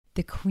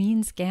The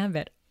Queen's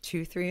Gambit.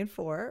 2, 3, and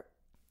 4.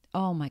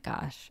 Oh my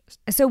gosh.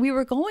 So we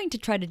were going to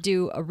try to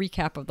do a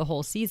recap of the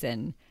whole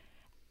season.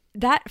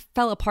 That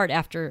fell apart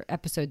after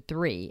episode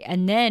 3.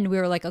 And then we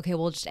were like, okay,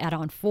 we'll just add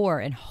on 4.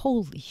 And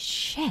holy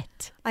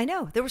shit. I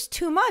know. There was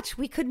too much.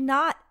 We could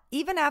not,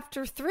 even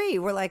after 3,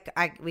 we're like,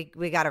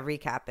 we got to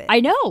recap it. I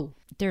know.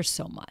 There's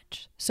so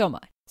much. So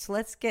much. So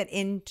let's get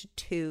into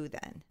 2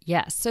 then.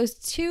 Yes. So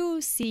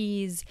 2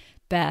 sees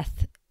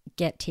Beth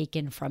get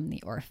taken from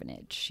the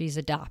orphanage. She's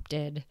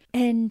adopted.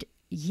 And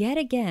yet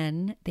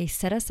again, they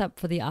set us up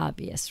for the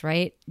obvious,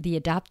 right? The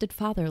adopted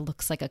father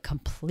looks like a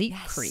complete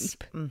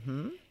creep.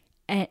 Mm-hmm.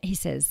 And he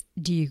says,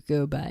 do you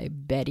go by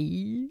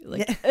Betty?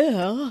 Like,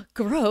 ugh,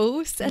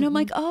 gross. And I'm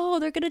like, oh,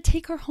 they're going to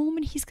take her home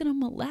and he's going to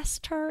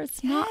molest her.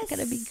 It's not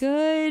going to be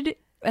good.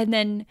 And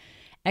then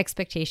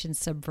expectations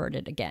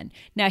subverted again.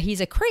 Now, he's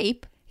a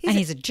creep and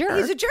he's a jerk.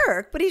 He's a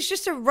jerk, but he's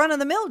just a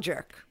run-of-the-mill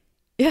jerk.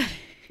 Yeah.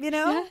 You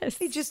know? Yes.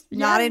 He's just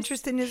not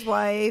interested in his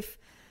wife,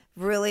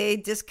 really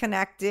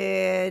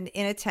disconnected,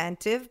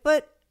 inattentive,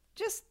 but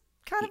just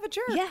kind of a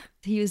jerk. Yeah.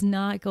 He was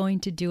not going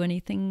to do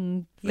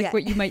anything like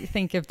what you might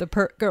think of the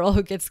girl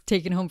who gets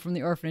taken home from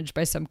the orphanage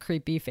by some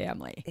creepy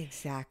family.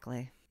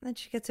 Exactly. Then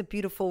she gets a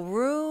beautiful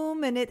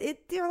room and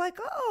you're like,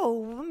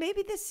 oh,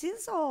 maybe this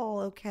is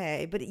all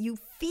okay. But you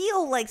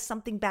feel like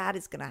something bad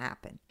is going to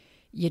happen.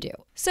 You do.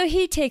 So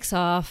he takes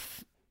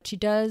off. She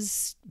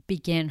does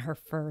begin her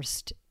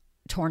first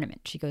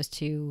tournament. She goes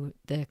to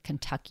the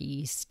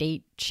Kentucky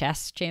State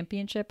Chess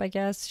Championship, I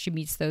guess. She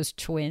meets those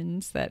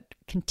twins that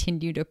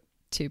continue to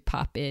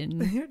pop in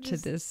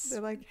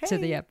they're like, hey, to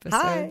the episode.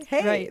 Hi,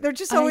 hey, right. They're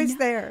just always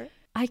there.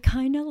 I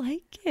kind of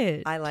like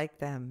it. I like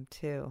them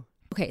too.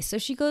 Okay, so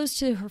she goes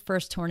to her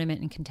first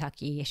tournament in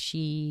Kentucky.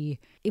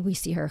 We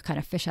see her kind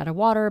of fish out of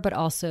water, but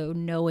also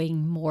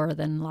knowing more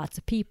than lots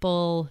of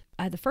people.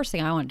 The first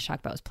thing I wanted to talk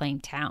about was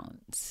playing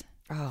towns.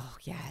 Oh,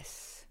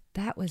 yes.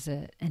 That was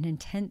an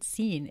intense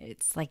scene.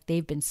 It's like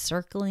they've been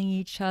circling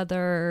each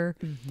other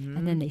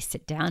and then they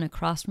sit down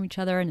across from each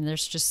other and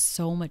there's just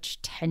so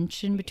much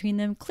tension between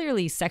them.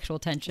 Clearly sexual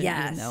tension,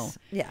 even though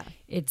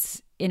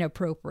it's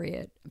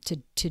inappropriate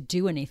to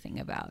do anything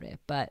about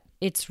it. But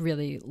it's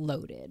really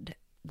loaded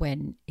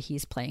when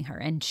he's playing her.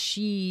 And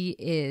she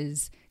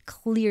is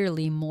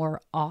clearly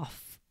more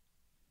off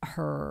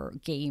her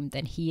game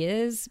than he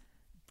is.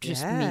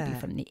 Just maybe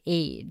from the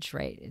age,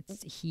 right?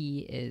 He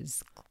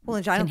is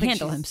can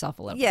handle himself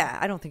a little. Yeah,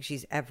 I don't think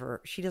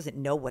she doesn't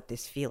know what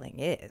this feeling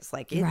is.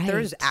 Like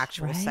there's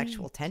actual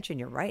sexual tension.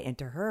 You're right. And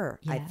to her,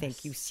 I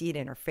think you see it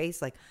in her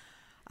face. Like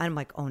I'm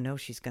like, oh no,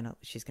 she's gonna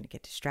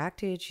get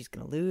distracted. She's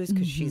gonna lose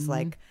because she's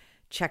like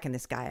checking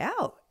this guy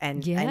out.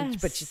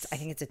 But I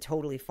think it's a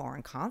totally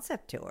foreign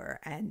concept to her.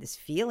 And this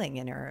feeling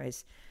in her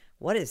is,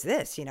 what is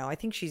this? You know, I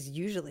think she's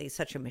usually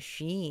such a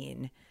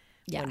machine.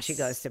 Yes. When she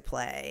goes to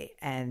play.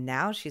 And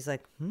now she's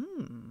like,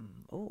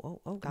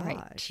 oh God.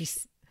 Right.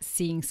 She's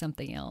seeing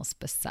something else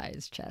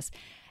besides chess.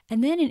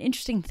 And then an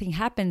interesting thing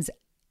happens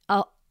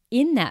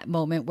in that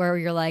moment where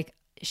you're like,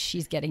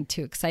 she's getting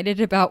too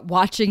excited about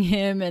watching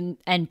him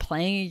and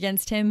playing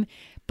against him.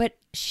 But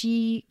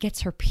she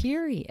gets her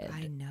period.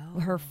 I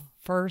know. Her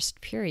first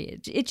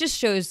period. It just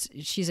shows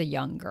she's a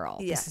young girl.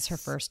 Yes. This is her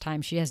first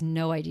time. She has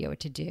no idea what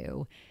to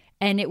do.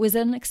 And it was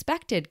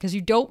unexpected because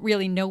you don't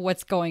really know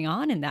what's going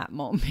on in that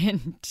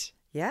moment.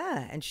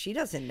 Yeah. And she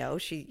doesn't know.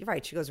 She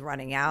goes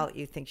running out.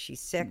 You think she's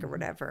sick or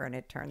whatever. And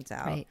it turns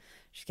out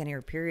she's getting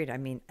her period. I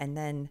mean, and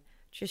then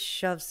just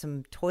shoves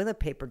some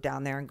toilet paper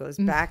down there and goes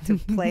back to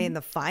play in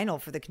the final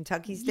for the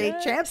Kentucky State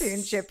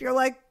Championship. You're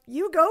like,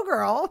 you go,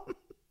 girl.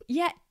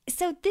 Yeah.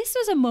 So this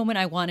was a moment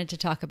I wanted to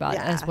talk about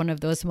as one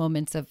of those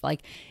moments of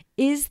like,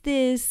 is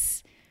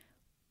this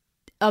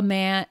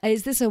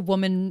a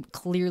woman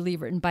clearly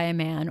written by a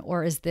man,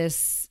 or is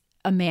this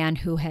a man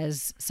who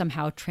has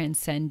somehow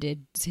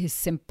transcended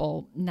his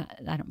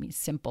I don't mean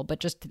simple, but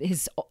just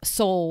his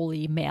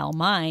solely male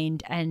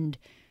mind and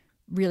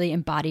really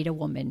embodied a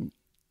woman?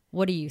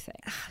 What do you think?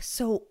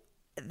 So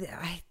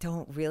I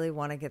don't really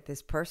want to get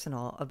this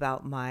personal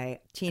about my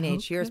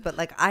teenage years, but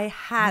like I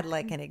had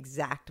like an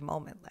exact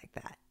moment like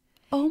that.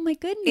 Oh my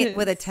goodness.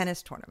 With a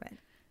tennis tournament.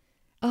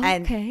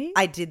 Okay. And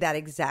I did that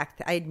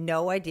I had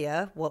no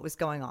idea what was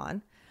going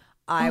on.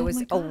 I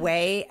was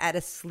away at a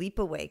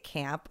sleepaway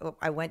camp.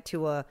 I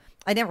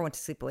never went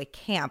to sleepaway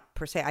camp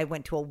per se. I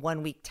went to a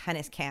 1-week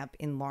tennis camp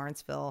in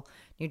Lawrenceville,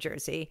 New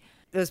Jersey.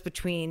 It was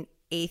between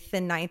 8th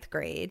and 9th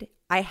grade.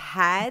 I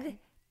had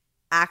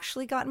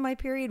actually gotten my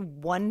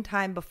period one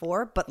time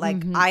before, but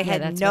like I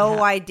had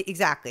no idea.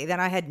 Exactly. Then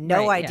I had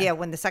no idea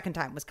when the second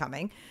time was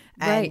coming.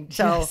 And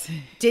so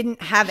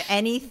didn't have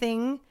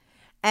anything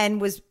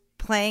and was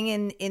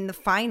playing in the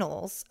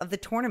finals of the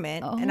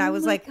tournament. And I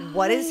was like,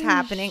 what is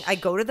happening? I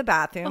go to the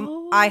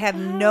bathroom. I have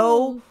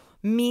no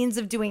means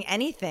of doing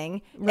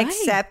anything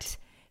except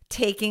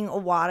taking a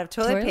wad of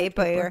toilet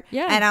paper.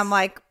 Yes. And I'm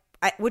like,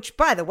 which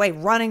by the way,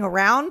 running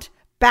around,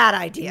 bad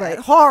idea. Right.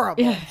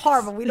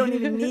 Horrible. We don't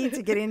even need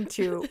to get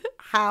into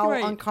how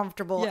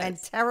uncomfortable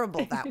and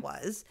terrible that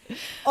was.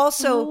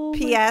 Also,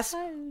 P.S.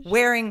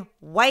 wearing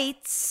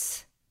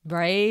whites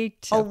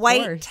Right. A Of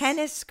white course.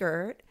 tennis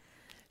skirt.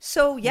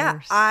 So yeah,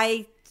 course.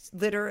 I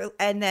literally,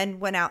 and then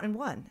went out and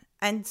won.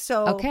 And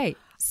so Okay.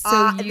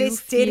 So you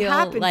this did feel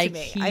happen like to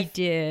me. he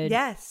did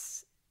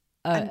Yes.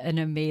 an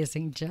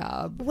amazing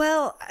job.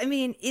 Well, I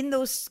mean,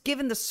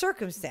 given the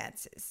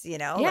circumstances,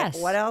 Yes. like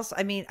what else?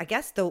 I mean, I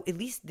guess though, at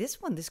least this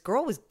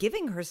girl was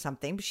giving her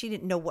something, but she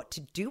didn't know what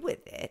to do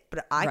with it.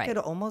 But I Right. could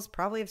almost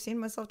probably have seen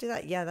myself do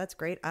that. Yeah, that's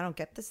great. I don't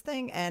get this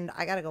thing and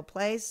I got to go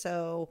play.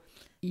 So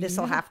this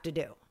will Yeah. have to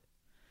do.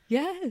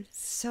 Yes.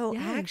 So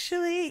Yes.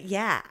 actually,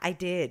 yeah, I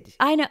did.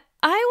 I know.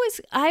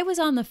 I was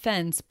on the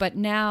fence, but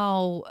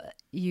now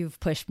you've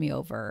pushed me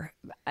over.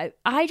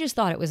 I just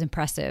thought it was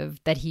impressive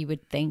that he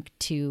would think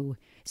to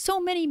so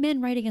many men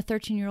writing a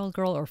 13-year-old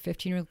girl or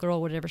 15-year-old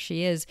girl, whatever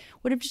she is,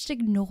 would have just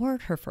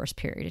ignored her first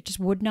period. It just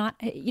would not.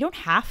 You don't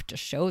have to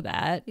show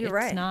that. You're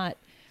It's right. not.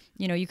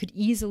 You could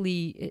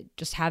easily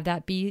just have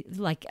that be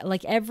like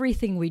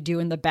everything we do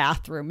in the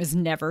bathroom is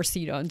never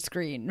seen on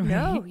screen. Right?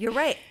 No, you're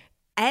right.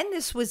 And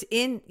this was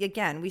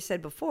again, we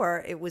said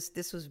before,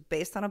 this was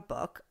based on a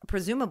book.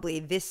 Presumably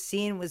this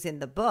scene was in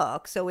the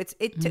book. So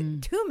it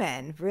took two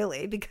men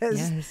really, because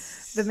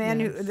Yes, the man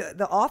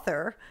the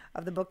author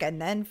of the book, and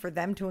then for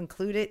them to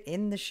include it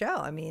in the show.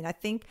 I mean, I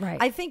think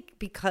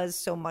because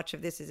so much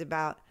of this is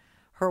about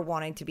her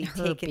wanting to be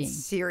taken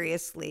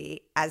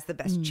seriously as the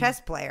best chess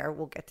player.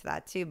 We'll get to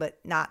that too, but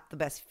not the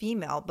best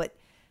female, but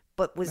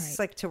was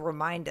like to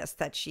remind us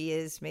that she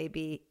is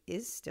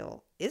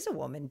still a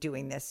woman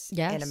doing this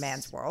in a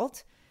man's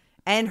world,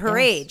 and her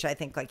age. I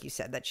think, like you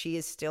said, that she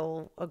is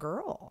still a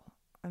girl.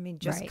 I mean,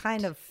 just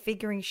kind of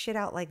figuring shit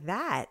out like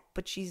that,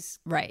 but she's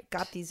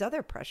got these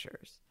other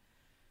pressures.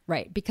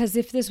 Right. Because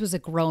if this was a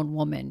grown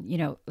woman,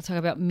 let's talk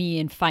about me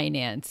in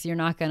finance. You're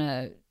not going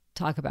to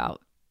talk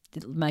about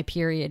my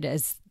period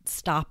as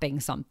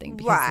stopping something,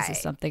 because this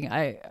is something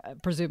I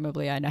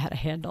presumably I know how to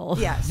handle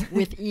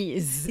with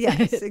ease.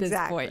 Yes, at exactly. This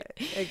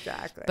point.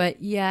 Exactly.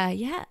 But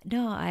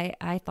no,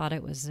 I thought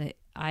it was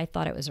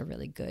a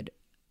really good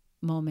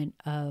moment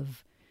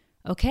of,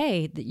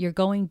 okay, that you're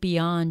going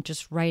beyond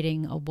just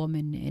writing a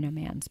woman in a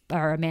man's,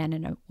 or a man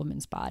in a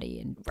woman's body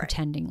and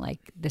pretending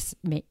like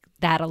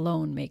that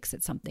alone makes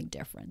it something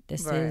different.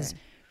 This is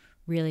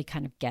really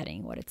kind of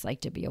getting what it's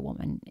like to be a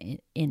woman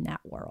in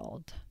that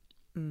world.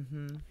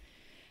 Mm-hmm.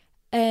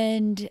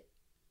 And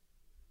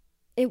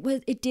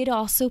it did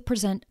also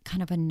present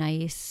kind of a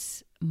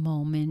nice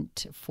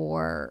moment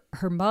for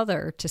her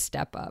mother to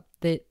step up,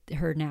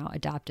 her now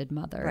adopted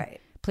mother,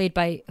 played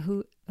by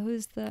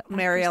who's the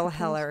Marielle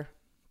Heller.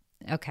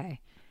 Okay.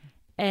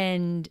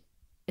 And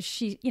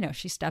she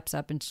steps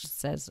up and she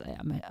says,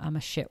 I'm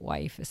a shit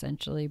wife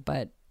essentially,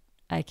 but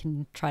I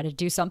can try to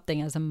do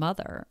something as a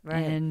mother.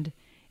 And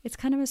it's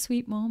kind of a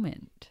sweet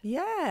moment.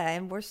 Yeah,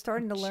 and we're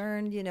starting to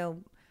learn,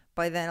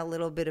 by then a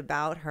little bit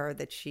about her,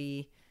 that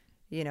she,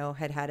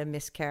 had a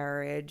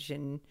miscarriage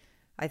and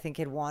I think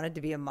had wanted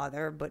to be a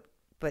mother, but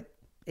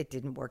it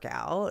didn't work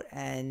out.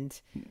 And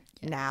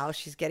now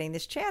she's getting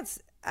this chance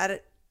at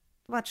it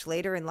much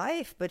later in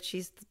life, but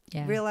she's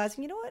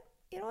realizing, you know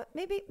what,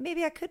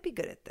 maybe I could be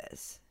good at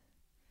this.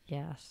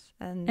 Yes.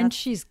 And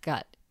she's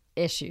got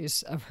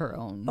issues of her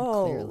own,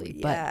 clearly.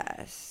 But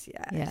yes.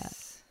 Yeah.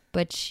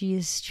 But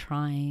she's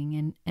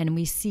trying, and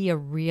we see a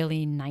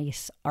really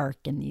nice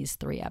arc in these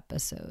 3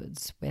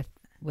 episodes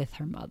with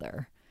her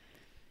mother.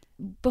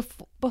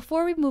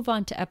 Before we move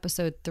on to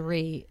episode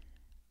 3,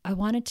 I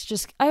wanted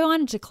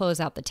to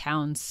close out the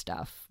town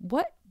stuff.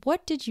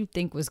 What did you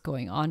think was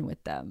going on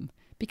with them?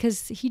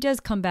 Because he does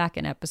come back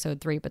in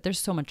episode 3, but there's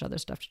so much other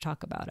stuff to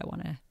talk about.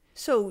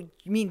 So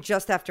you mean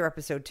just after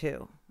episode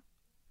 2?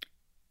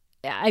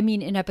 I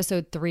mean, in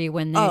episode 3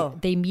 when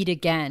they meet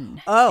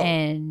again.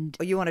 And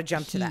you want to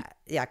jump to that?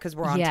 Yeah, because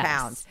we're on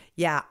towns.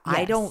 Yeah, yes.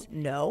 I don't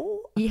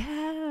know.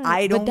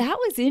 Yeah, but that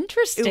was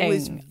interesting. It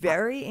was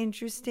very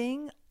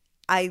interesting.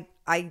 I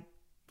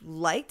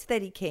liked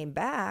that he came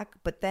back,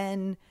 but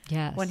then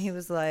when he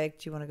was like,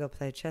 "Do you want to go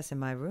play chess in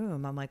my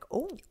room?" I'm like,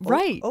 "Oh,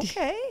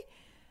 okay."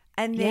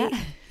 And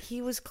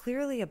he was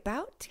clearly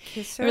about to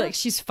kiss her. We're like,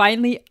 she's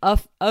finally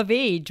of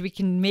age. We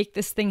can make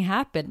this thing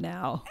happen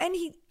now. And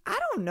I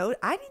don't know.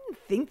 I didn't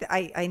think that.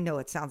 I know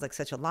it sounds like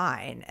such a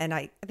line, and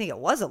I think it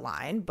was a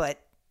line, but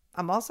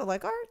I'm also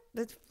like, all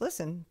right,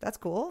 listen, that's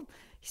cool.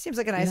 He seems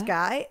like a nice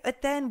guy.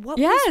 But then what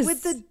was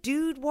with the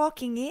dude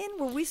walking in?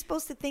 Were we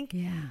supposed to think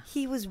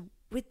he was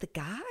with the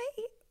guy?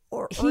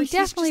 Or he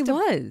definitely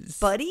was.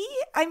 Buddy?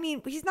 I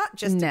mean, he's not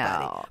just a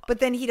buddy. But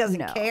then he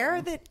doesn't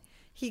care that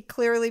he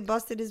clearly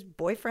busted his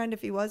boyfriend,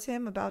 if he was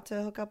him, about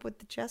to hook up with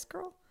the chess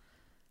girl?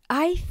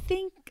 I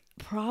think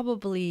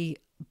probably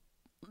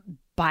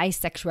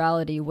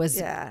bisexuality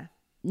was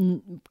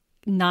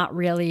not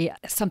really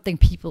something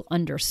people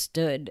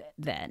understood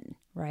then,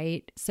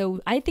 right? So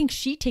I think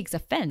she takes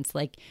offense,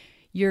 like,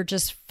 you're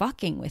just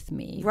fucking with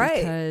me,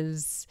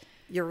 because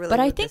you're really. But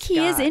I think he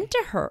is into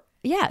her,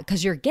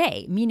 because you're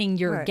gay, meaning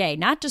you're gay,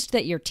 not just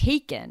that you're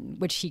taken,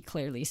 which he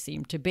clearly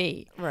seemed to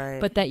be,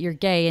 but that you're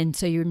gay, and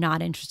so you're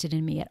not interested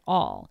in me at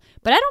all.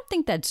 But I don't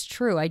think that's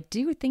true. I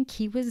do think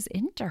he was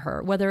into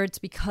her, whether it's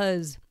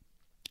because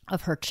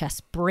of her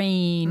chest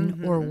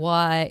brain or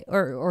why,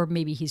 or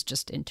maybe he's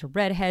just into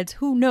redheads.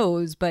 Who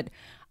knows? But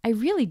I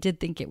really did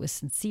think it was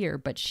sincere,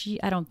 but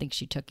I don't think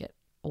she took it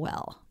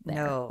well there.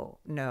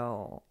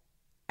 No.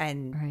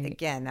 And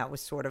again, that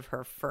was sort of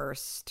her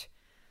first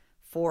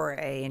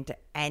foray into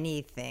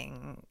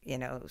anything,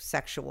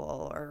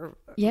 sexual or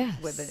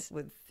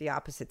with the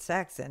opposite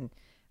sex. And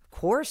of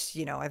course,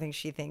 I think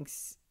she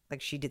thinks like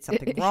she did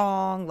something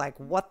wrong. Like,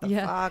 what the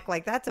fuck?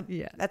 Like, that's a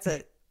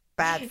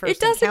bad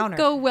first encounter. It doesn't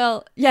go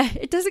well. Yeah,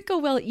 it doesn't go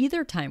well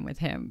either time with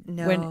him.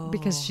 No.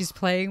 Because she's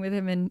playing with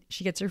him and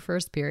she gets her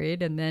first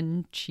period and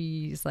then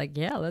she's like,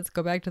 yeah, let's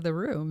go back to the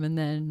room. And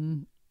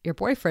then your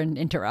boyfriend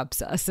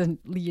interrupts us and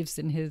leaves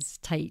in his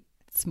tight,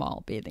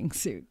 small bathing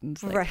suit. And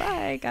it's like,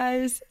 bye,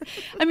 guys.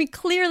 I mean,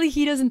 clearly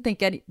he doesn't think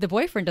the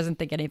boyfriend doesn't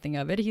think anything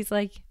of it. He's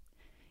like,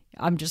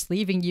 I'm just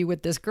leaving you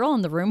with this girl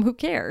in the room. Who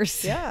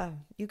cares? Yeah.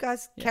 You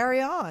guys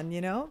carry on,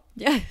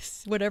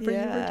 Yes. Whatever you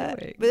were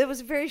doing. But it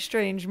was a very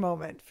strange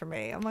moment for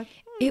me. I'm like,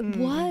 It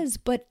was,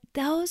 but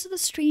those are the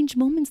strange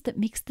moments that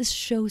makes this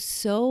show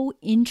so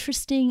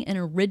interesting and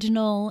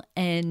original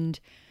and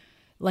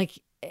like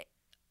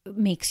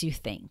makes you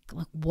think,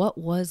 like, what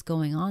was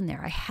going on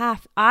there?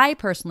 I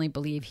personally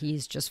believe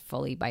he's just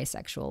fully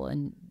bisexual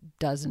and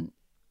doesn't,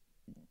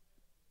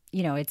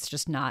 it's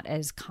just not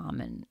as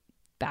common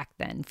back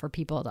then for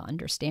people to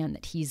understand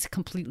that he's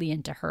completely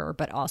into her,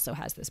 but also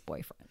has this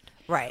boyfriend.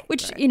 Right.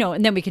 Which,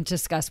 and then we can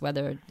discuss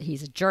whether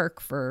he's a jerk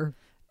for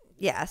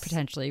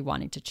potentially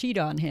wanting to cheat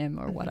on him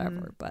or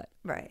whatever. But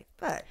right.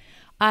 But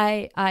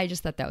I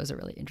just thought that was a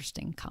really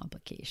interesting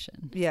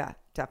complication. Yeah,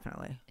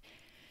 definitely.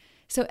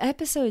 So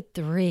episode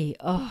 3,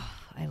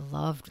 I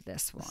loved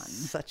this one.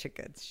 Such a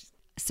good.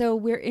 So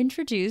we're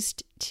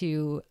introduced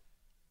to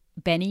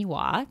Benny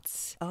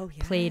Watts,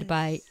 played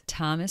by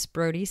Thomas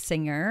Brody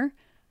Singer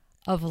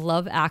of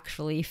Love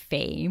Actually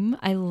fame.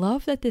 I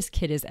love that this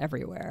kid is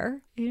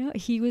everywhere.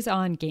 He was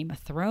on Game of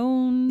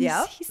Thrones.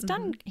 Yeah,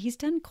 he's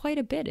done quite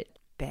a bit.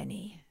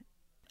 Benny.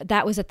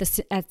 That was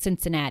at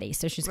Cincinnati,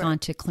 so she's gone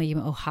to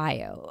Cleveland,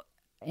 Ohio,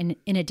 in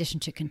addition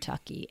to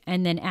Kentucky.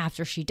 And then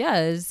after she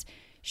does,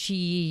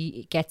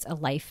 she gets a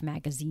Life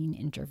magazine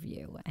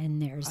interview,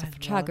 and there's a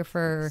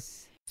photographer.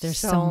 There's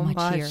so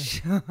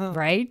much here,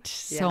 right?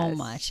 Yes. So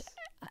much.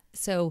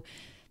 So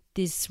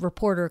this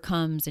reporter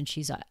comes and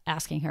she's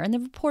asking her, and the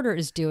reporter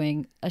is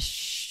doing a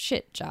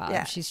shit job.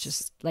 Yes. She's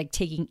just like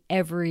taking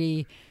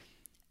every,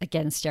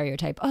 again,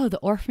 stereotype. Oh, the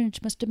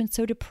orphanage must have been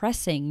so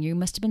depressing. You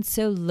must have been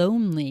so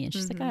lonely. And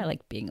she's like, I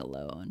like being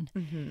alone.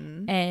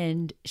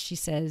 And she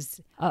says,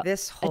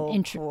 this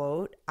whole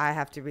quote, I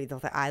have to read the whole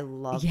thing. I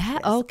love this.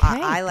 Okay.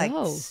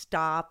 I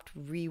stopped,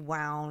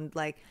 rewound.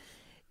 Like,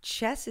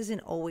 chess isn't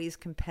always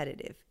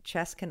competitive.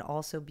 Chess can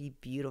also be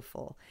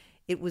beautiful.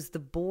 It was the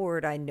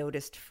board I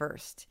noticed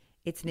first.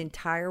 It's an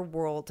entire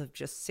world of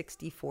just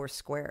 64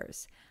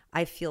 squares.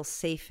 I feel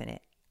safe in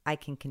it. I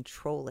can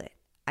control it.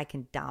 I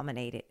can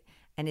dominate it.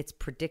 And it's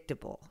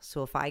predictable.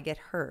 So if I get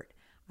hurt,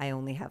 I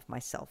only have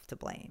myself to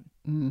blame.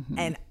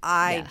 And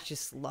I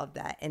just love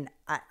that. And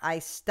I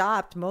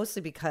stopped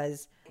mostly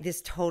because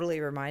this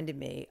totally reminded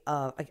me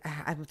of,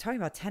 I'm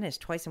talking about tennis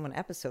twice in one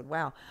episode.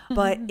 Wow.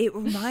 But it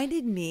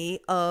reminded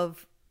me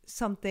of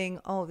something.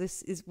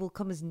 This will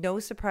come as no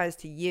surprise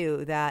to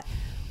you that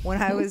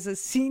when I was a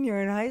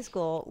senior in high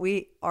school,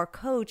 our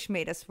coach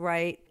made us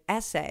write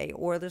essay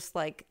or just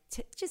like,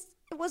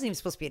 it wasn't even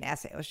supposed to be an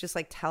essay. It was just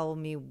like, tell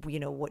me,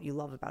 what you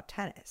love about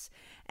tennis.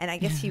 And I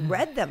guess he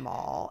read them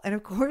all. And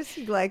of course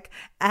he like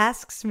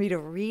asks me to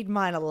read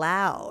mine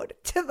aloud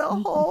to the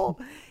whole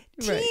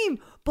team.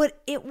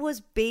 But it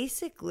was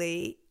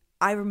basically,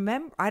 I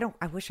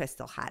wish I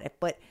still had it,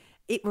 but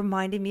it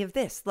reminded me of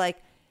this.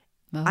 Like,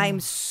 I'm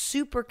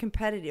super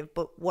competitive,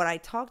 but what I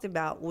talked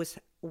about was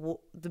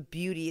the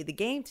beauty of the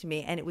game to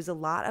me. And it was a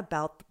lot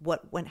about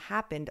what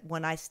happened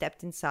when I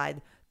stepped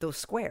inside those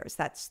squares,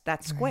 that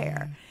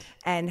square,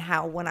 and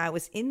how when I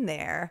was in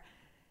there,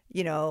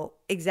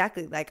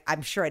 exactly, like,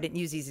 I'm sure I didn't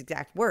use these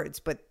exact words,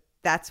 but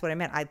that's what I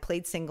meant. I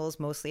played singles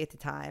mostly at the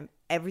time.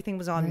 Everything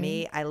was on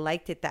me. I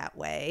liked it that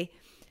way.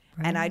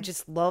 And I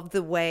just loved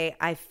the way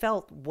I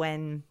felt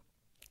when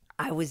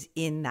I was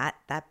in that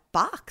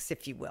box,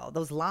 if you will,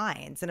 those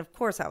lines. And of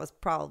course I was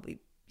probably,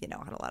 had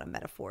a lot of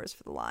metaphors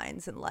for the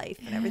lines and life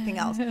and everything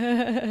else.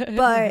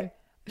 But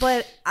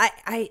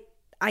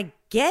I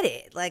get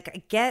it. Like,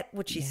 I get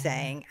what she's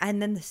saying.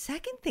 And then the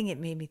second thing it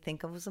made me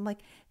think of was, I'm like,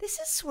 this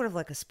is sort of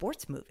like a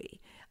sports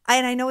movie.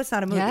 And I know it's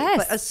not a movie,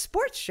 but a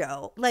sports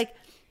show. Like,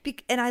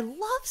 and I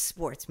love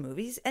sports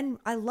movies, and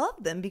I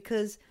love them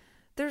because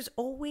there's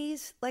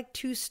always like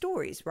two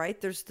stories,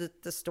 right? There's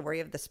the story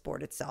of the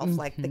sport itself,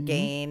 like the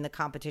game, the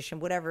competition,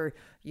 whatever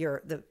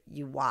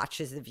you watch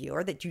as the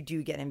viewer that you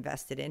do get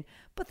invested in.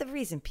 But the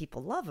reason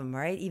people love them,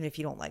 right, even if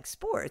you don't like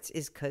sports,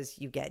 is because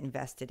you get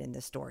invested in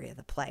the story of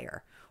the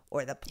player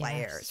or the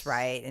players,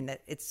 right? And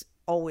that it's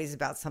always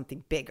about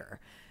something bigger,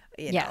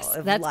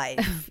 of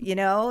life,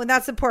 and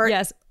that's the part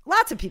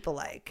lots of people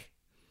like.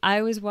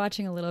 I was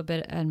watching a little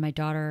bit and my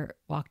daughter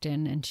walked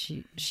in and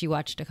she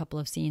watched a couple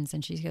of scenes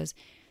and she goes,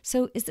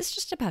 so is this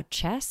just about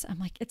chess? I'm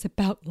like, it's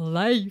about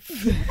life.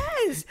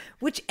 Yes,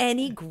 which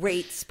any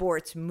great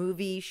sports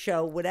movie,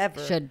 show,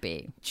 whatever Should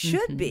be.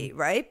 be,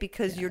 right?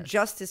 Because you're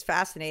just as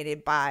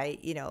fascinated by,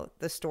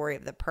 the story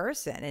of the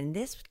person. And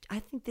I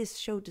think this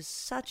show does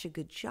such a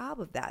good job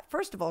of that.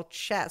 First of all,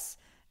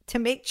 to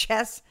make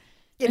chess,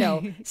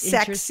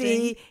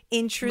 sexy,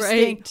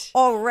 interesting, right.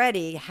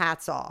 Already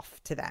hats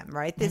off to them,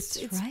 right?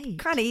 It's right.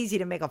 kind of easy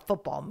to make a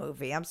football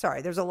movie. I'm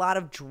sorry. There's a lot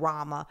of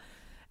drama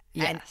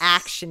and Yes.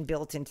 action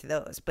built into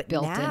those. But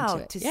Built now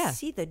into it, to yeah.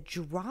 see the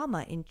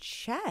drama in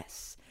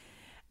chess.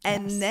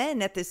 And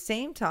then at the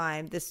same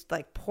time, this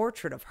like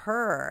portrait of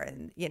her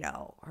and,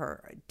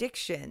 her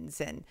addictions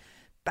and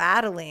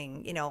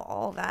battling,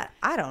 all that.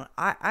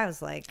 I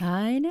was like,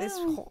 I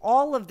know.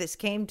 all of this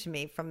came to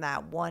me from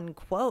that one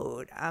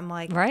quote. I'm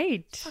like,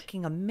 Right.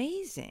 fucking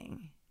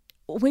amazing.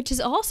 Which is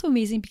also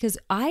amazing because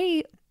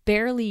I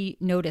barely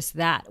noticed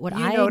that. You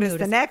noticed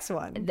the next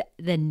one.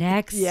 The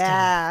next.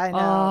 Yeah, I know.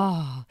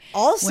 Oh.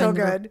 Also When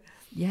good.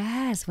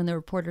 Yes. When the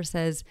reporter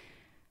says,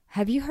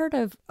 have you heard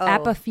of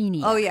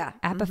apophenia? Oh, yeah.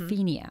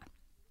 Apophenia.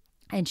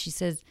 And she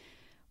says,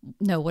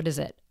 no, what is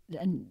it?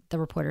 And the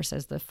reporter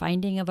says, the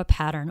finding of a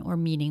pattern or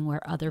meaning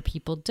where other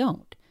people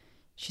don't.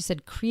 She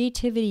said,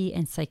 creativity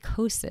and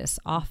psychosis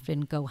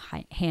often go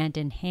hand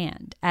in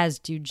hand, as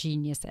do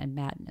genius and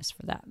madness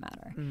for that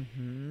matter.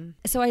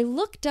 So I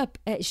looked up,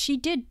 she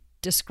did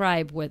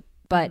describe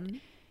but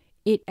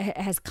it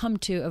has come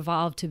to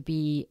evolve to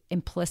be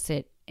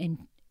implicit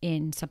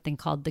in something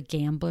called the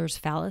gambler's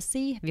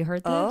fallacy. Have you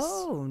heard this?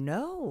 Oh,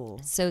 no.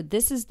 So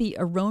this is the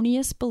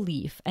erroneous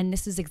belief, and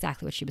this is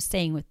exactly what she was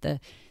saying with the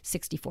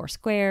 64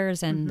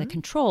 squares and the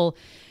control.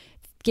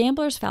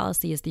 Gambler's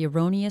fallacy is the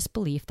erroneous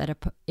belief that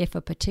if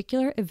a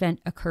particular event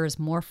occurs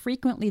more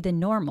frequently than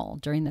normal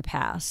during the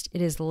past,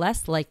 it is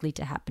less likely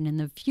to happen in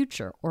the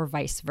future, or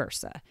vice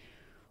versa.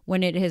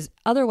 When it has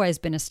otherwise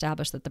been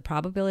established that the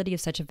probability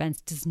of such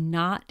events does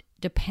not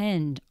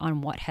depend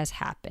on what has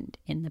happened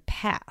in the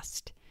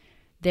past.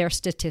 They're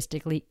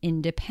statistically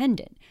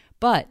independent.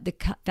 But the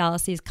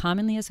fallacy is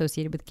commonly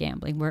associated with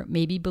gambling, where it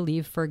may be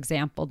believed, for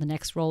example, the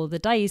next roll of the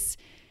dice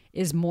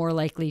is more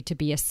likely to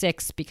be a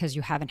 6 because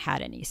you haven't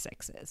had any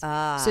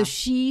 6s. So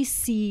she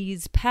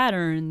sees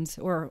patterns,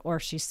 or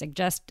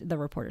the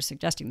reporter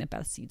suggesting that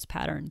Beth sees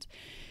patterns,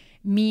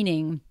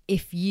 meaning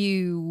if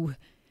you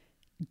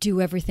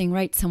do everything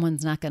right,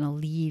 someone's not going to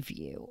leave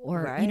you.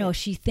 Or,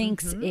 she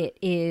thinks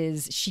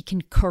she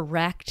can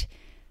correct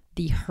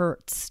the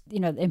hurts,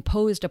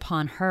 imposed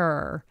upon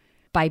her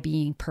by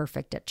being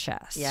perfect at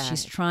chess. Yeah.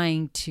 She's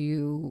trying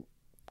to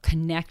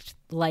connect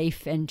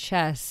life and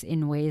chess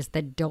in ways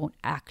that don't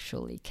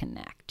actually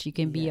connect. You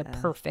can be a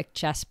perfect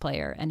chess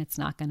player and it's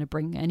not going to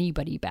bring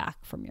anybody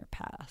back from your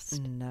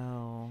past.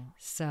 No.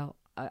 So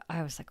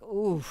I was like,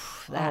 ooh,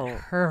 that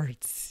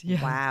hurts.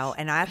 Yeah. Wow.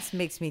 And that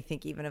makes me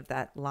think even of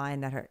that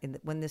line that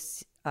when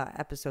this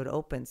episode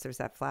opens, there's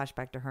that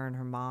flashback to her and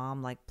her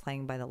mom like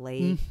playing by the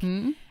lake.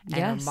 And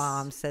her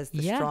mom says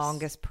the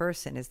strongest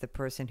person is the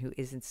person who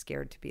isn't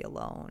scared to be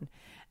alone.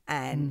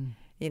 And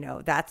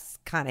that's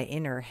kind of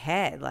in her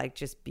head, like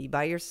just be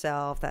by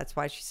yourself. That's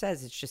why she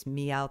says it's just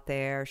me out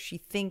there. She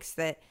thinks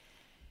that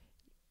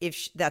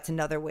that's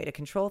another way to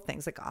control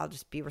things. Like, I'll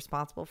just be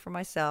responsible for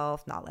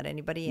myself, not let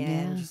anybody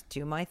in, just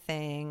do my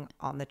thing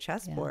on the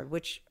chessboard,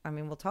 which, I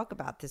mean, we'll talk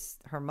about this.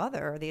 Her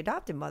mother, or the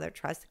adopted mother,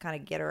 tries to kind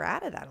of get her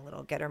out of that a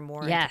little, get her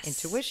more into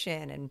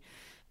intuition and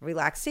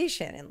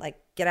relaxation and like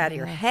get out of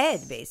your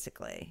head,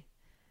 basically.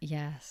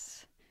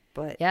 Yes.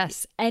 But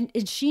yes. And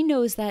she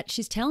knows that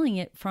she's telling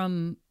it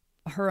from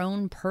her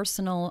own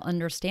personal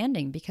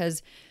understanding,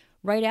 because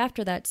right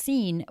after that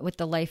scene with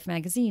the Life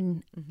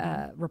magazine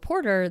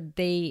reporter,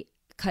 they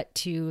cut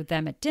to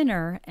them at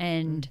dinner,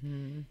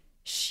 and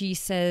she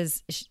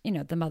says,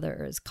 the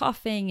mother is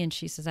coughing, and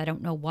she says, I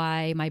don't know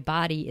why my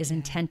body is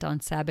intent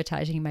on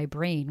sabotaging my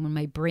brain when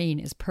my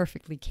brain is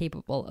perfectly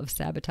capable of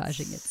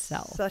sabotaging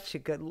itself. Such a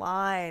good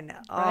line.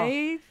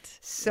 Right?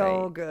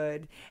 So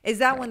good. Is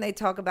that when they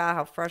talk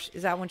about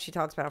is that when she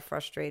talks about how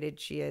frustrated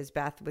she is,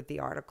 Beth, with the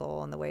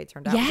article and the way it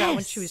turned out? Yes. Is that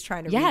when she was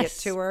trying to read it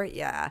to her?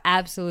 Yeah.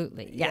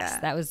 Absolutely. Yes. Yeah.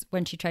 That was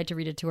when she tried to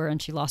read it to her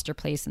and she lost her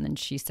place, and then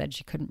she said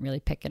she couldn't really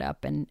pick it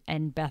up.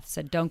 And Beth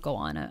said, don't go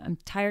on. I'm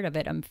tired of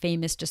it. I'm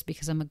famous just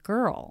because I'm a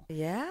girl.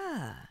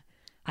 Yeah.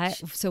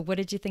 So what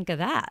did you think of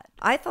that?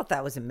 I thought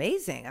that was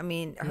amazing. I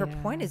mean, her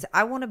point is,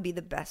 I want to be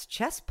the best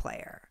chess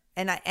player,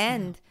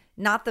 and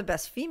not the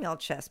best female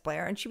chess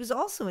player. And she was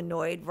also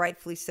annoyed,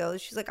 rightfully so.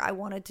 She's like, I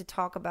wanted to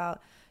talk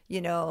about,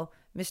 Mr.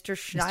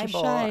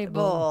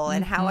 Scheibel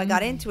and how I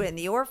got into it in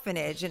the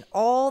orphanage, and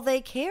all they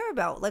care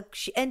about. Like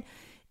and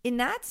in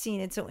that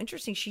scene, it's so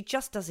interesting. She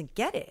just doesn't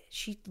get it.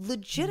 She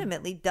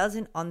legitimately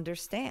doesn't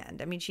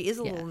understand. I mean, she is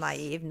a little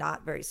naive,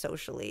 not very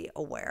socially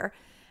aware.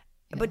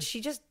 But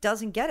she just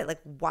doesn't get it.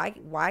 Like,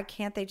 why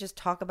can't they just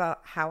talk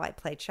about how I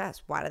play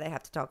chess? Why do they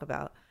have to talk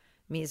about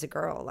me as a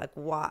girl? Like,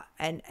 why?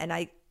 And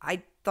I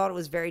thought it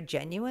was very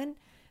genuine,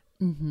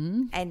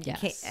 and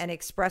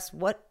express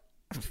what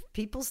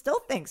people still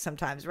think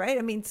sometimes, right?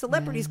 I mean,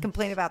 celebrities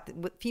complain about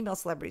what female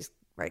celebrities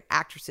right?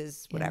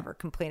 Actresses, whatever,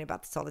 complain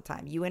about this all the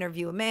time. You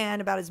interview a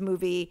man about his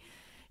movie,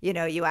 you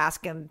know, you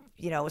ask him,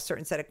 you know, a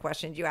certain set of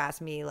questions. You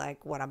ask me,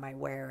 like, what am I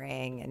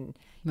wearing? And,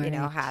 you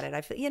know, how did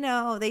I feel? You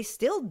know, they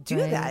still do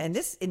that. And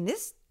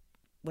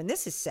when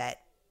this is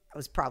set, it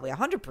was probably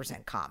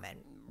 100% common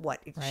what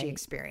she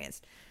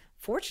experienced.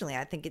 Fortunately,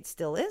 I think it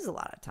still is a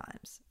lot of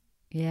times.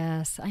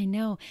 Yes, I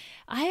know.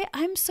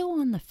 I'm so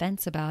on the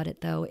fence about it,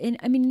 though. And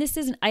I mean, this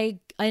isn't, I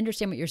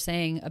understand what you're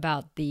saying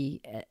about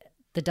the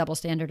double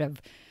standard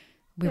of,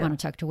 we want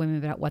to talk to women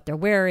about what they're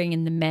wearing,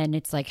 and the men,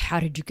 it's like, how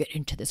did you get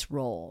into this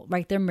role?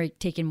 Right? They're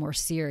taken more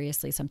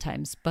seriously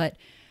sometimes. But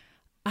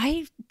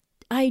I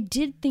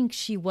did think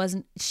she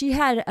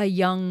had a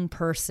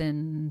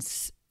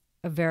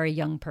very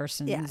young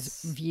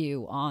person's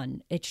view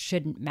on it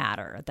shouldn't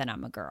matter that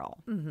I'm a girl.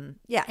 Mm-hmm.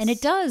 Yes. And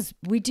it does.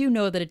 We do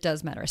know that it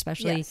does matter,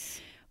 especially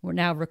we're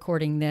now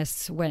recording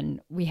this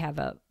when we have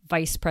a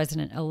vice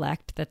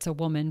president-elect that's a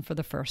woman for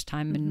the first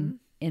time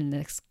in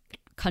this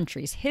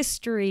country's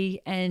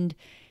history, and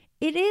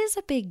it is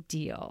a big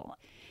deal.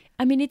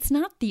 I mean, it's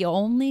not the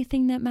only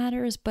thing that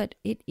matters, but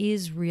it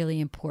is really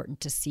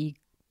important to see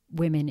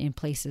women in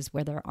places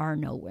where there are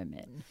no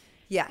women.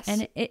 Yes.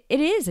 And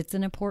it's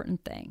an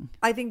important thing.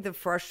 I think the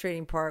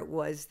frustrating part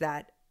was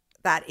that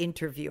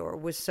interviewer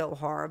was so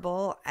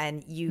horrible,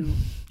 and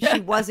she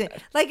wasn't,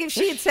 like, if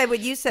she had said what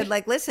you said,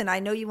 like, listen, I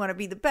know you want to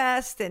be the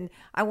best and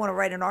I want to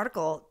write an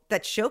article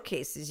that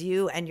showcases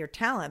you and your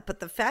talent, but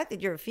the fact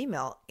that you're a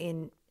female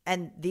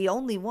and the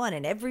only one,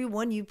 and every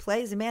one you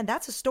play is a man,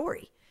 that's a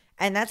story.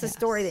 And that's a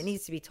story that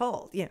needs to be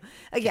told. You know,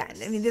 again,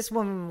 I mean, this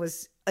woman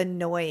was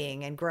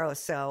annoying and gross.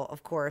 So,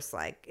 of course,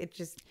 like, it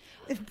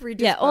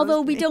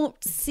although we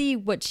don't see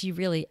what she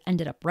really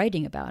ended up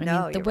writing about.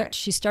 I mean, what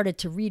she started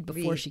to read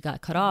before she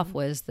got cut off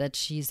was that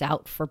she's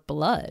out for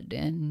blood.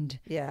 And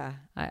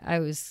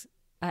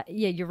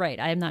you're right.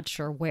 I'm not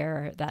sure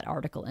where that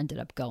article ended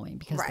up going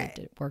because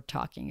they were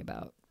talking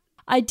about.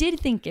 I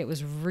did think it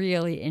was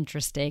really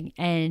interesting,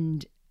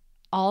 and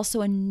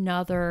also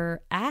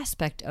another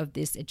aspect of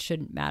this, it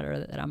shouldn't matter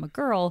that I'm a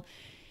girl,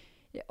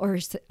 or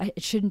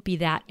it shouldn't be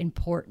that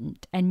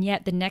important. And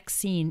yet the next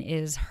scene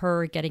is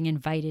her getting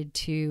invited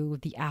to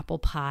the apple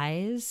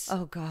pies.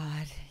 Oh,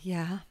 God.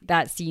 Yeah.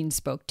 That scene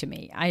spoke to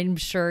me. I'm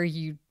sure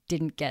you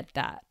didn't get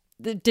that.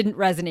 It didn't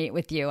resonate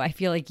with you. I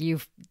feel like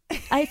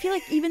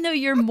even though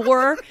you're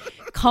more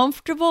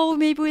comfortable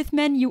maybe with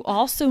men, you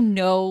also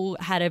know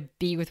how to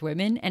be with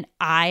women, and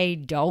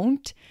I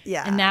don't.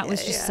 Yeah. And that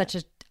was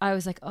just I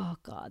was like, oh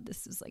God,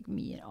 this is like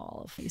me in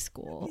all of high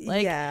school.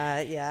 Like,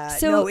 yeah.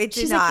 So no, it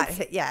did not.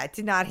 It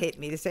did not hit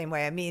me the same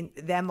way. I mean,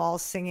 them all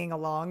singing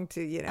along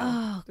to, you know.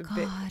 Oh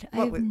God,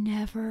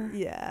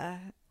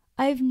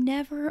 I've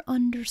never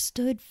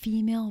understood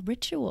female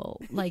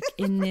ritual like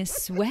in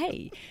this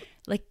way.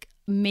 Like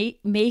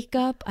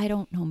makeup, I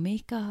don't know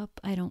makeup.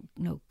 I don't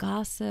know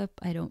gossip.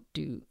 I don't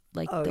do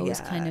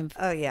kind of.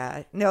 Oh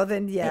yeah. No,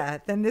 then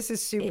then this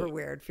is super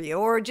weird for you,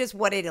 or just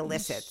what it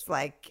elicits.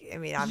 Like, I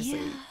mean, obviously,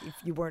 if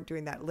you weren't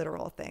doing that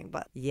literal thing,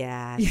 but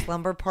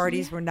slumber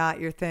parties were not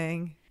your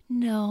thing.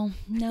 No,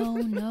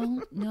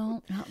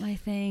 not my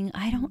thing.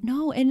 I don't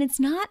know, and it's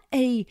not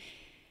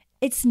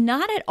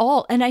at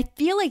all. And I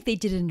feel like they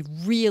did a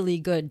really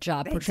good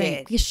job portraying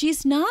it, because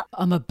she's not,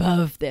 I'm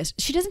above this.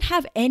 She doesn't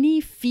have any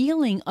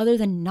feeling other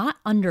than not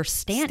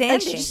understanding.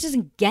 Like, she just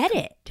doesn't get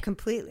it.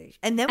 Completely.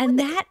 And then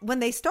when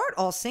they start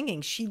all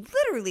singing, she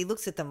literally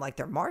looks at them like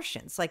they're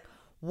Martians. Like,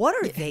 what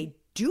are they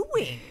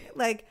doing?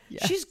 Like,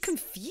 she's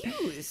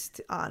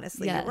confused,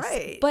 honestly. You're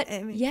right. But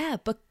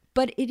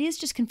but it is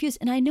just confused.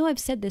 And I know I've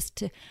said this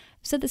to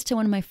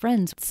one of my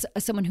friends,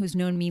 someone who's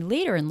known me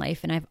later in life,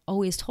 and I've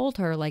always told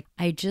her, like,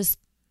 I just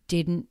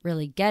didn't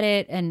really get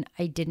it, and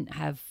I didn't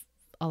have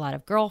a lot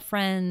of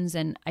girlfriends,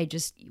 and I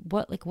just,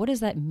 what does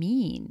that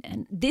mean?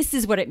 And this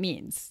is what it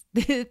means.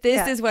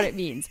 This is what it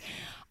means.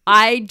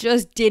 I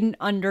just didn't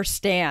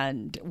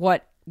understand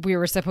what we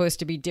were supposed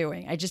to be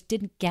doing. I just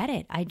didn't get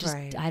it. I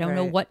don't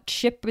know what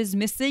chip is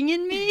missing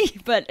in me,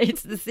 but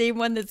it's the same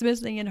one that's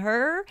missing in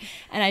her.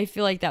 And I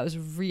feel like that was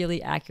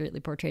really accurately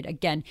portrayed.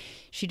 Again,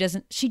 she does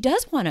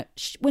want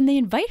to, when they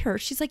invite her,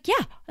 she's like,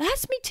 yeah,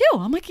 that's me too.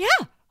 I'm like, yeah,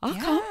 I'll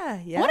come.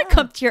 I want to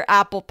come to your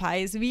apple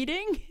pies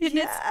meeting.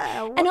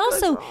 And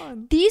also,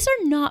 these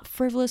are not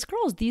frivolous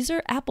girls. These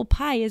are apple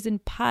pie as in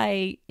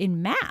pie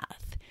in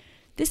math.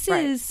 This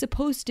is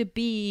supposed to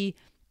be,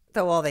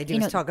 though all they do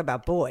is talk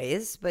about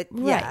boys, but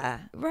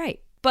Right.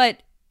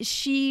 But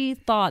she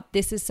thought,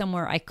 this is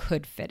somewhere I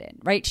could fit in,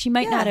 right? She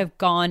might not have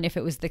gone if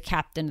it was the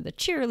captain of the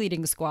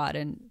cheerleading squad,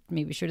 and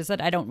maybe she would have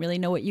said, I don't really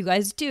know what you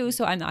guys do,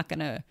 so I'm not going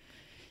to.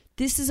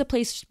 This is a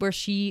place where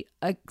she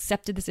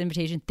accepted this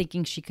invitation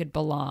thinking she could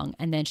belong,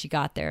 and then she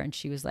got there and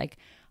she was like,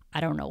 I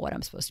don't know what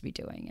I'm supposed to be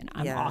doing, and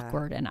I'm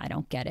awkward, and I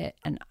don't get it,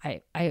 and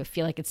I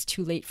feel like it's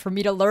too late for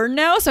me to learn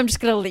now, so I'm just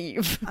going to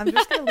leave. I'm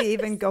just going to leave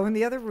and go in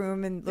the other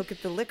room and look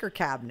at the liquor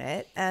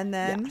cabinet, and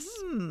then,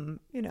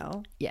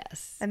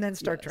 Yes. And then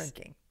start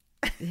drinking.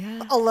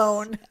 Yeah.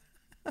 Alone.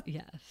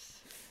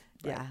 Yes.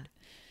 Yeah.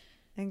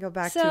 And go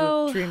back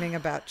to dreaming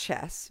about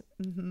chess.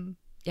 Mm-hmm.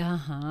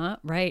 Uh-huh.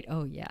 Right.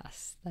 Oh,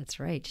 yes. That's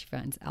right. She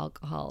finds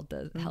alcohol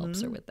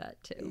helps her with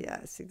that too.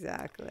 Yes,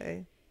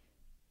 exactly.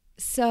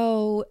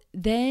 So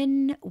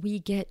then we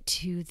get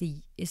to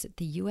is it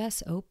the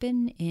US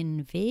Open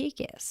in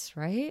Vegas,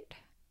 right?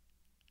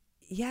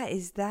 Yeah,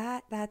 is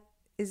that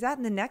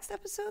in the next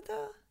episode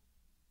though?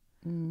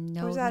 Or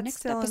No, is the that next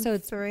still in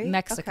episode's 3?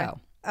 Mexico.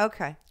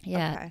 Okay.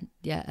 Yeah. Okay.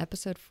 Yeah.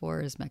 Episode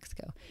 4 is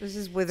Mexico. This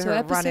is with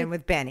her running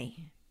with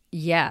Benny.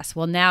 Yes.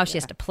 Well, now she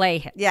has to play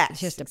him. Yes,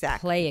 she has to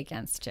exactly. play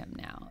against him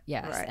now.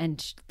 Yes. Right.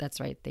 And that's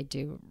right. They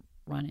do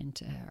run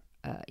into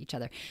each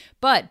other.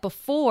 But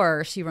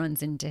before she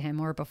runs into him,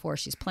 or before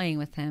she's playing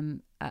with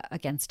him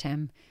against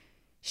him,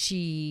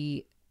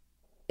 she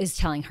is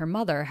telling her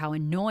mother how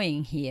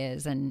annoying he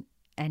is, and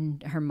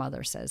her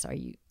mother says, "Are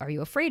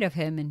you afraid of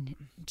him?" And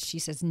she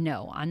says,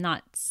 "No, I'm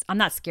not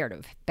scared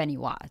of Benny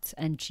Watts."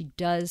 And she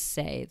does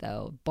say,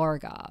 though,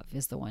 Bargov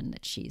is the one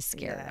that she's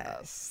scared of.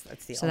 Yes,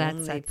 that's the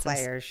only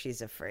player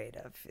she's afraid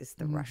of is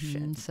the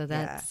Russian. So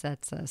that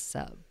sets us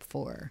up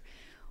for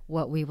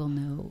what we will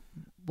know,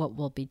 what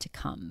will be to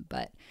come.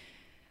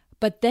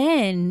 But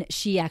then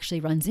she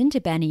actually runs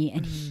into Benny,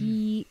 and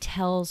he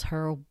tells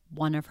her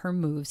one of her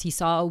moves. He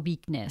saw a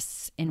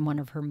weakness in one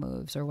of her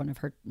moves or one of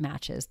her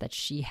matches that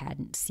she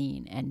hadn't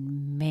seen.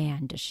 And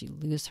man, does she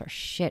lose her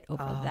shit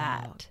over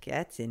that.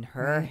 Gets in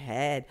her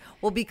head.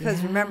 Well,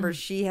 because remember,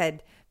 she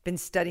had been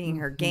studying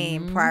her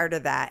game prior to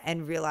that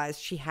and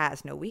realized she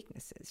has no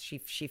weaknesses.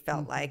 She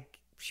felt like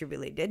she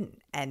really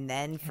didn't. And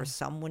then for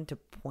someone to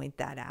point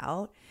that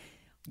out,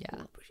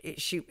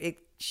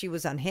 she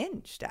was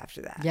unhinged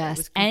after that.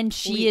 Yes, and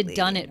she had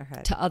done it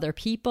to other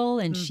people,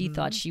 and she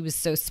thought she was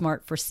so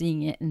smart for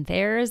seeing it in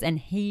theirs, and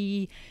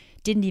he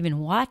didn't even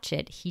watch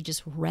it. He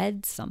just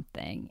read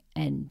something,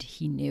 and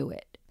he knew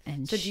it.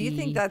 And so do you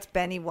think that's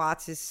Benny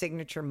Watts'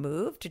 signature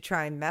move, to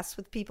try and mess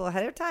with people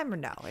ahead of time, or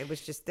no? It was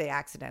just they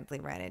accidentally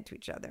ran into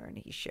each other, and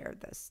he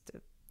shared this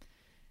to...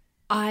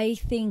 I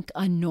think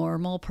a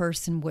normal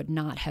person would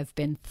not have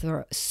been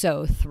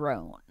so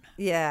thrown.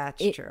 Yeah,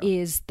 it's true. It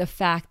is the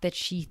fact that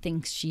she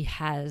thinks she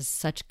has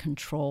such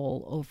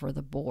control over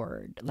the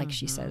board, like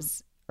she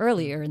says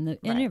earlier in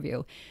the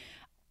interview.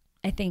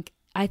 I think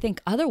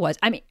otherwise,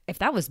 I mean, if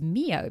that was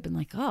me, I would have been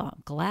like, oh,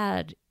 I'm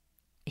glad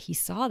he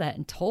saw that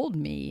and told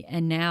me,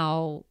 and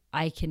now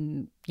I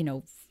can,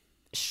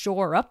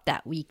 shore up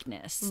that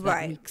weakness,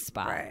 that weak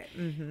spot. Right.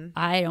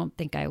 I don't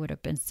think I would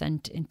have been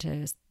sent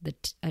into the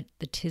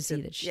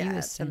tizzy that she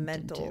was sent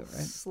into. The mental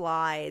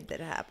slide that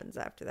happens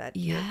after that.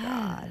 Dear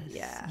God.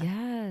 Yeah.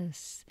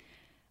 Yes.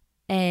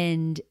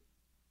 And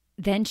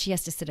then she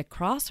has to sit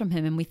across from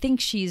him, and we think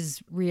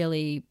she's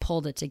really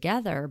pulled it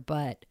together,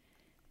 but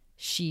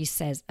she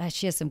says,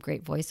 she has some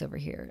great voiceover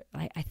here.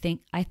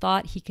 I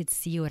thought he could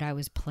see what I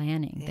was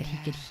planning, that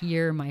he could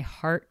hear my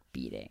heart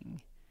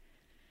beating.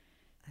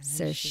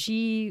 So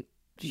she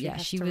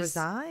was to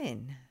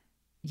resign.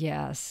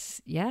 Yes.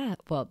 Yeah.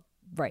 Well,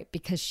 right.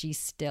 Because she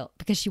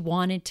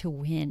wanted to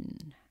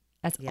win.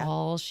 That's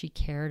all she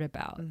cared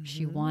about.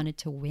 She wanted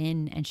to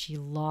win, and she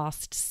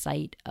lost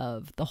sight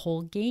of the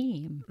whole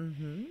game.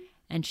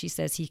 And she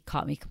says, he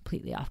caught me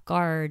completely off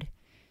guard.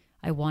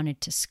 I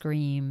wanted to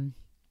scream.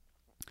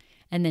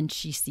 And then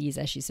she sees,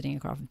 as she's sitting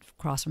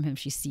across from him,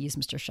 she sees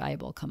Mr.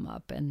 Scheibel come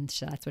up, and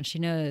that's when she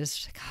knows.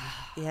 She's like,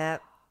 oh.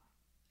 Yep.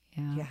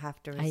 Yeah. You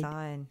have to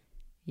resign.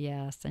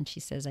 Yes. And she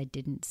says, I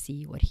didn't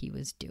see what he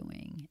was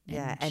doing.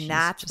 And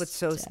that's what's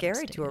so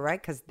scary to her,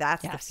 right? Because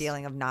that's the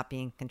feeling of not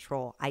being in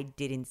control. I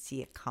didn't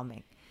see it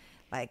coming.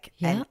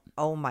 And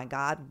oh my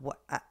God,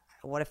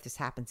 what if this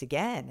happens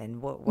again?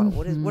 And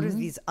what is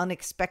these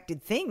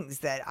unexpected things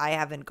that I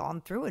haven't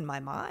gone through in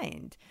my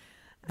mind?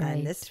 Right.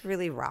 And this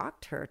really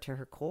rocked her to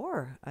her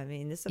core. I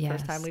mean, this is the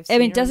first time we've seen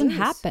her it doesn't lose.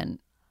 happen.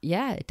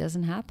 Yeah, it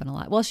doesn't happen a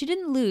lot. Well, she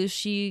didn't lose.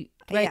 She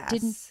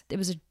didn't. It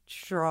was a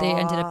draw. They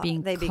ended up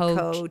being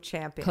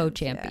co-champions.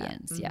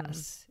 Co-champions. Yeah.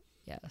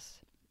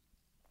 Yes.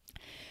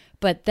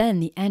 But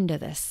then the end of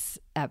this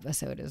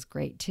episode is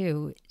great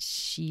too.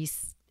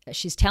 She's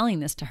telling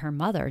this to her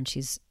mother, and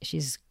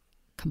she's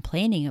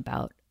complaining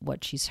about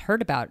what she's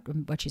heard about,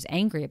 what she's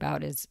angry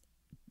about is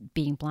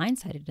being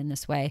blindsided in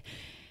this way.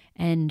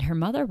 And her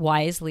mother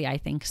wisely, I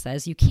think,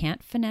 says, you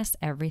can't finesse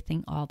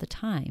everything all the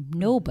time.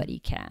 Nobody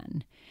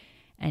can.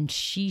 And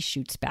she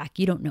shoots back,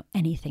 you don't know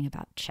anything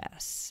about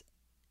chess.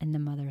 And the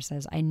mother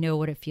says, I know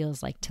what it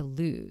feels like to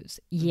lose.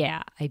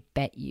 Yeah, I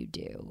bet you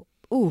do.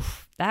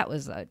 Oof, that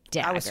was a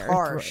dagger. That was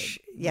harsh.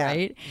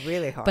 Right?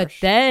 Really harsh. But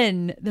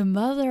then the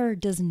mother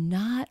does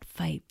not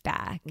fight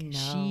back. No.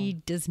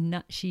 She does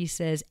not. She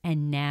says,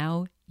 and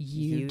now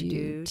you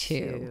do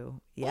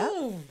too.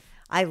 Yeah.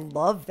 I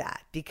love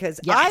that, because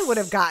I would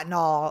have gotten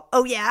all,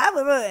 oh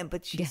yeah,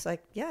 but she's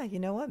like, yeah, you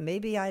know what?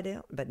 Maybe I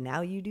don't, but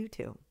now you do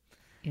too.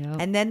 Yep.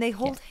 And then they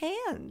hold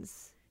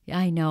hands. Yeah,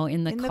 I know,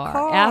 in the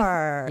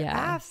car.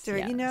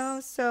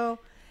 After. So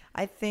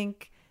I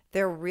think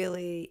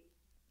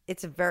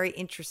it's a very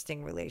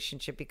interesting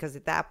relationship, because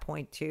at that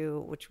point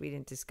too, which we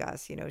didn't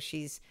discuss,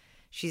 she's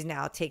She's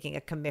now taking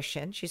a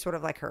commission. She's sort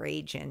of like her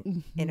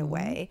agent in a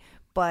way.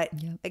 But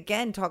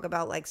again, talk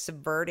about like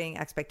subverting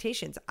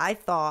expectations. I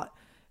thought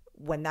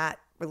when that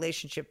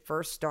relationship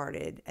first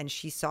started and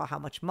she saw how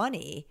much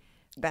money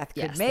Beth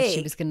could make,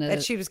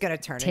 that she was going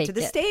to turn into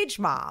the stage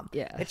mom.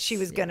 That she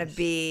was going to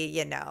be,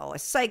 you know, a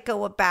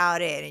psycho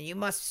about it, and you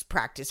must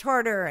practice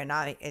harder. And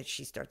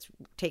she starts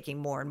taking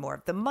more and more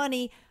of the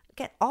money.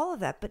 Again, all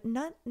of that, but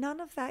none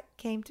of that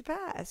came to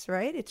pass,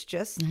 right? It's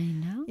just,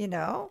 you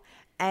know,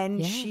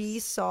 and she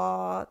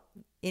saw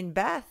in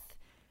Beth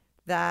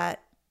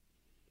that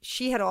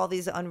she had all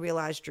these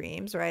unrealized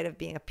dreams, right, of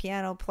being a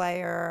piano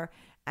player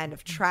and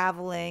of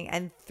traveling.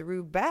 And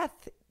through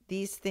Beth,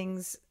 these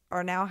things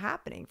are now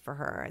happening for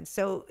her. And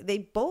so they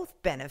both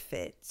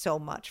benefit so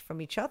much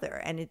from each other.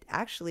 And it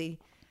actually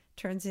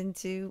turns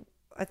into,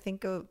 I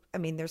think,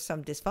 there's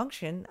some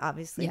dysfunction,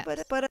 obviously,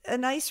 but a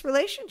nice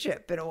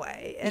relationship in a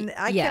way. And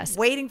I kept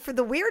waiting for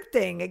the weird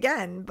thing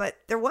again, but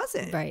there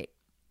wasn't. Right.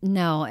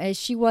 No,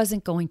 she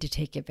wasn't going to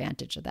take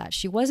advantage of that.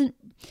 She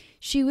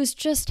was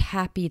just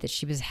happy that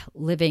she was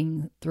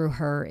living through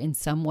her in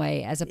some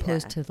way, as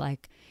opposed to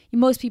like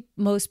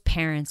most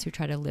parents who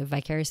try to live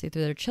vicariously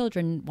through their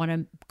children want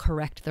to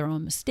correct their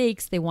own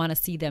mistakes. They want to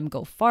see them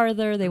go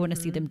farther. They want to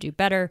see them do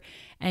better.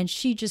 And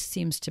she just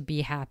seems to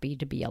be happy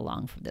to be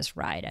along for this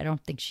ride. I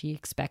don't think she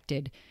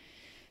expected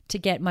to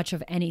get much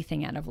of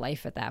anything out of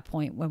life at that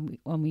point when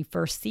we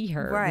first see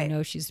her. Right. You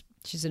know, she's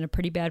in a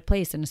pretty bad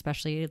place, and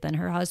especially then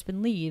her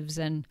husband leaves,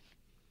 and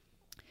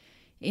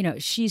you know,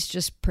 she's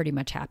just pretty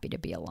much happy to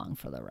be along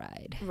for the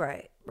ride.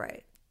 Right.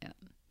 Yeah.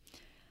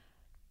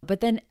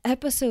 But then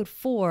episode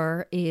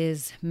 4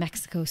 is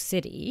Mexico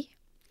City,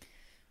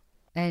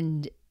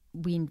 and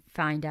we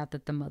find out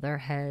that the mother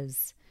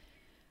has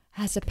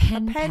a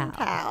pen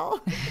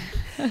pal.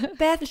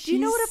 Beth, do you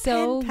know what a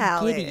pen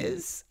pal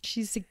is?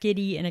 She's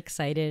giddy and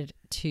excited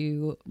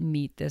to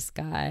meet this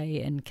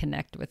guy and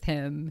connect with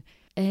him.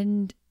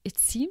 And it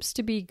seems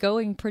to be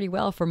going pretty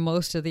well for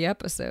most of the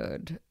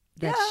episode.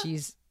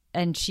 She's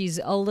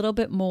a little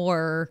bit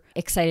more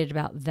excited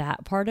about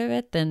that part of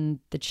it than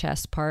the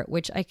chess part,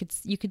 which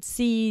you could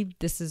see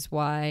this is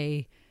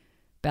why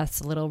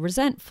Beth's a little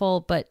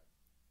resentful, but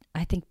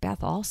I think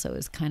Beth also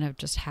is kind of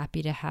just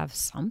happy to have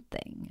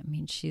something. I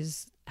mean,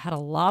 she's had a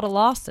lot of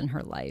loss in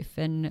her life,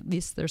 and at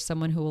least there's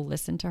someone who will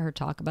listen to her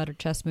talk about her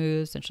chess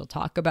moves, and she'll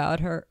talk about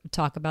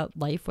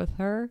life with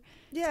her.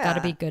 Yeah. It's got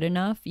to be good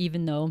enough,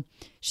 even though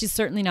she's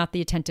certainly not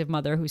the attentive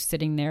mother who's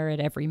sitting there at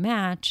every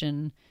match.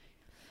 And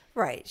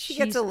right. She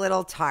gets a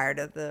little tired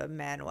of the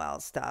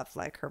Manuel stuff,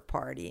 like her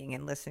partying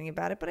and listening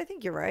about it. But I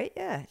think you're right.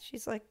 Yeah.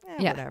 She's like,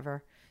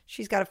 whatever.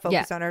 She's got to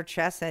focus on her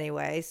chess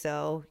anyway.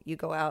 So you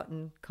go out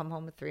and come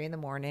home at 3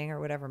 a.m. or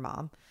whatever,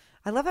 Mom.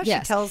 I love how she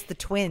tells the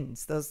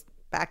twins,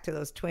 back to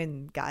those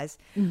twin guys.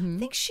 I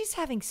think she's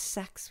having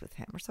sex with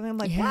him or something. I'm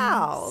like,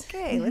 wow,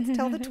 okay, let's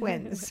tell the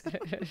twins.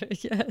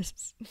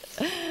 Yes.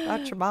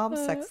 About your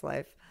mom's sex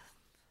life.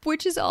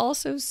 Which is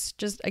also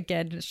just,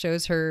 again,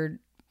 shows her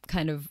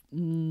kind of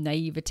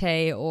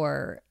naivete,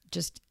 or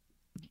just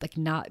like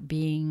not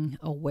being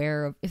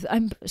aware of.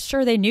 I'm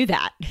sure they knew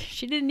that.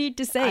 She didn't need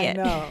to say it.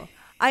 I know.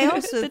 I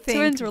also the think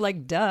twins were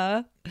like,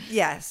 duh.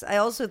 Yes. I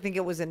also think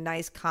it was a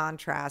nice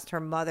contrast. Her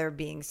mother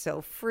being so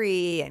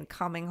free and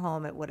coming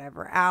home at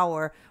whatever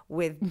hour,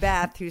 with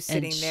Beth, who's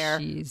sitting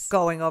there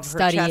going over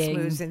her chess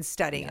moves and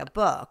studying a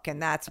book.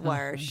 And that's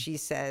where she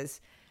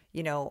says,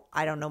 you know,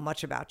 I don't know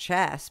much about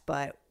chess,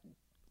 but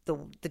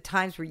the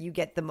times where you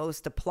get the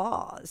most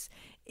applause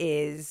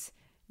is,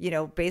 you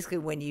know, basically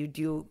when you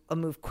do a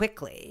move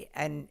quickly,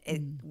 and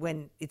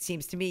when it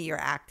seems to me you're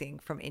acting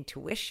from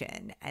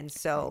intuition. And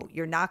so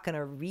you're not going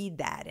to read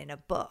that in a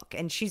book.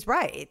 And she's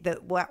right.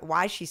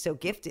 Why she's so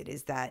gifted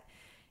is that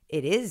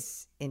it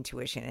is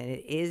intuition and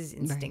it is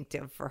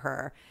instinctive for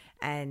her.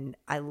 And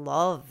I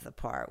love the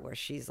part where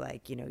she's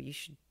like, you know, you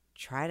should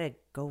try to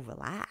go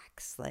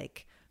relax,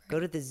 like go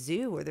to the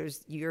zoo, or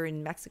you're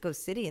in Mexico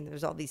City and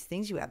there's all these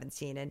things you haven't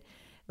seen. And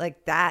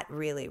like that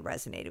really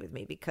resonated with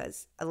me,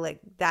 because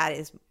like that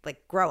is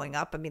like growing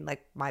up. I mean,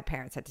 like my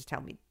parents had to tell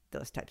me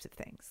those types of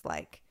things,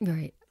 like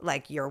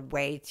you're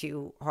way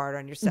too hard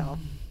on yourself.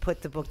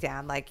 Put the book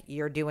down. Like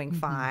you're doing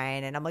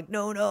fine. And I'm like,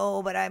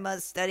 no, but I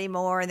must study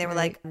more. And they were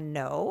like,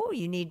 no,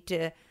 you need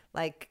to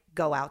like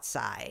go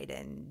outside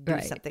and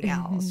do something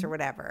else or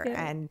whatever.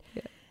 And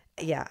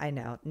yeah, I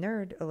know.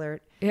 Nerd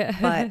alert.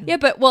 Yeah.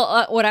 But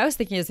what I was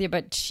thinking is,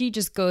 but she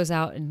just goes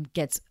out and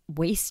gets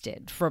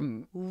wasted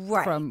from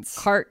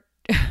cart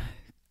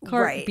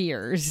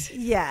beers.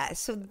 Yeah.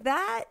 So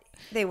that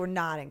they were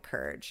not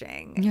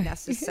encouraging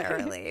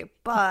necessarily,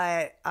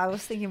 but I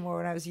was thinking more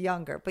when I was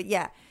younger. But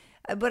yeah,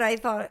 but I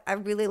thought I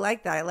really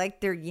liked that. I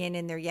liked their yin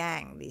and their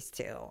yang, these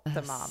two,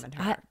 the mom and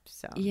her.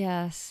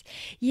 Yes.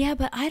 Yeah,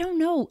 but I don't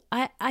know.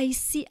 I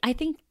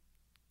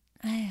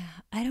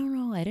don't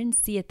know. I didn't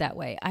see it that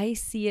way. I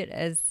see it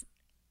as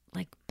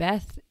like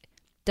Beth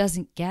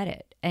doesn't get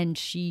it.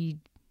 And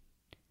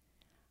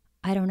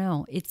I don't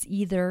know. It's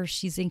either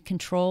she's in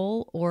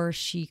control or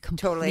she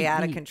completely totally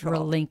out of control,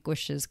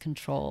 relinquishes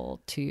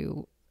control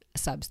to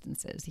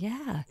substances.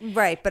 Yeah.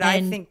 Right. But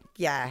I think,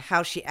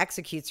 how she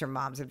executes her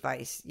mom's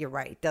advice, you're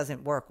right,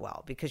 doesn't work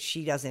well because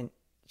she doesn't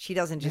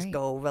just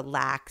go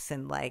relax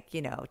and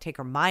take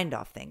her mind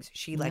off things.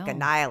 She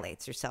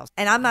annihilates herself.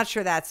 And I'm not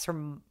sure that's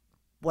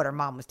what her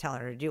mom was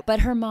telling her to do. But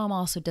her mom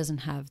also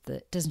doesn't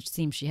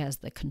seem she has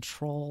the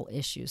control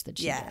issues that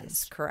she does.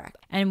 Yes,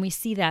 correct. And we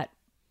see that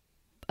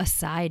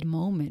aside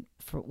moment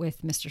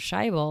with Mr.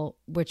 Scheibel,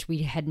 which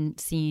we hadn't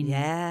seen.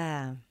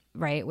 Yeah.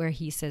 Right, where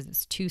he says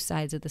it's two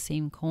sides of the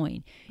same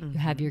coin. You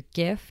have your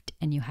gift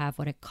and you have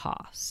what it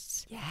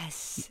costs.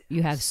 Yes.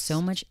 You have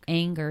so much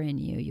anger in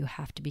you. You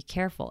have to be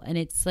careful. And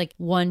it's like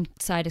one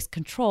side is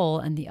control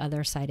and the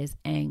other side is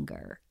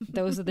anger.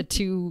 Those are the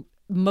two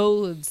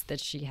modes that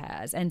she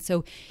has. And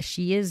so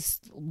she is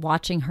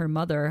watching her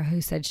mother,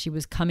 who said she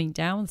was coming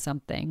down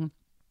something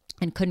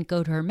and couldn't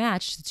go to her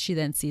match. She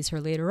then sees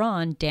her later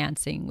on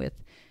dancing with,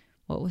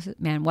 what was it,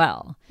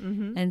 Manuel.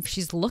 And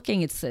she's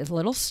looking, it's a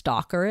little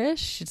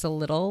stalkerish, it's a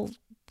little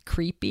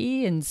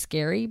creepy and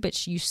scary,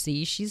 but you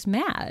see she's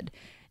mad.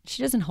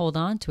 She doesn't hold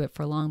on to it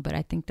for long, but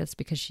I think that's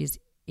because she's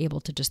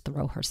able to just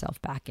throw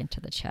herself back into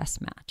the chess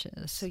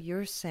matches. So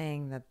you're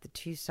saying that the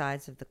two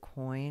sides of the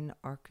coin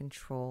are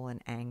control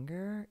and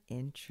anger?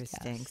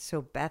 Interesting. Yes.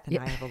 So Beth and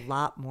I have a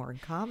lot more in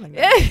common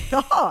than I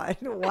thought.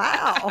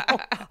 Wow.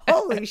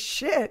 Holy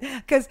shit.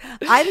 Because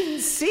I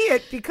didn't see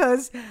it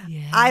because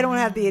I don't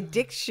have the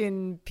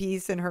addiction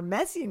piece and her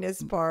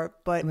messiness part.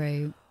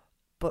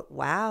 But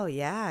wow,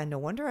 yeah. No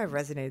wonder I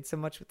resonated so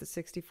much with the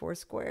 64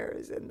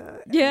 squares and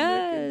the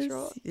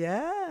control.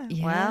 Yeah.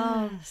 Yes.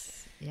 Wow.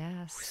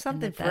 Yes.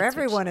 Something for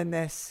everyone in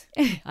this.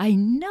 I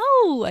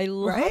know. I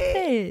love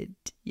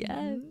it.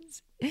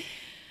 Yes.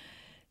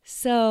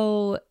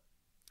 So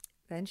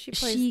then she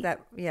plays that.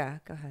 Yeah,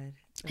 go ahead.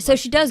 So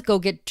she does go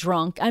get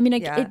drunk. I mean,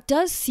 it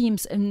does seem,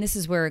 and this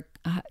is where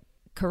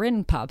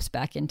Corinne pops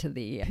back into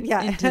the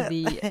narrative.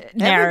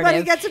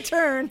 Everybody gets a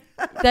turn.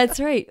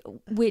 That's right.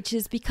 Which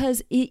is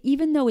because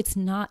even though it's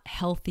not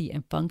healthy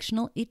and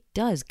functional, it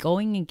does.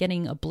 Going and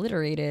getting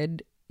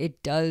obliterated,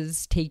 it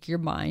does take your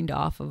mind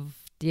off of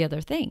the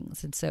other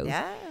things. And so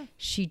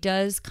she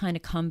does kind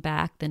of come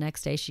back the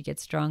next day. She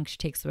gets drunk. She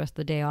takes the rest of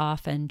the day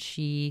off and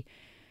she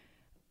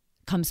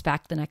comes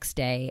back the next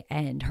day,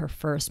 and her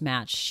first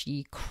match,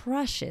 she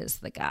crushes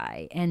the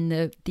guy. And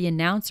the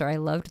announcer, I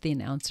loved the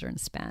announcer in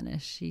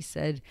Spanish. She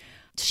said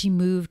she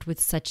moved with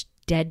such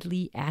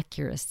deadly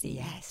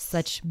accuracy,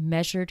 such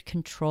measured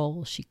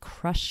control. She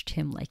crushed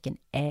him like an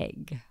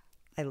egg.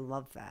 I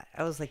love that.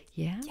 I was like,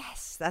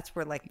 yes, that's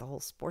where the whole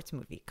sports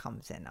movie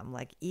comes in. I'm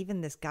like,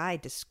 even this guy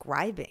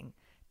describing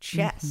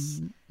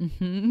chess,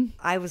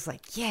 I was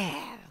like,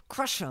 yeah,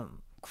 crush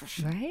him.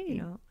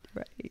 Right.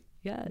 Right.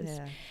 Yes.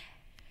 Yeah.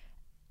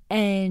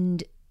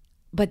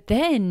 But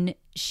then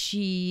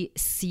she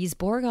sees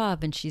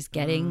Borgov and she's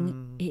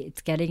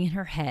it's getting in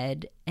her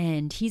head,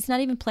 and he's not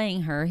even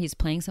playing her. He's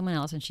playing someone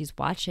else, and she's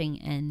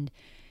watching, and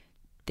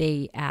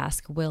they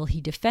ask, will he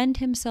defend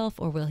himself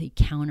or will he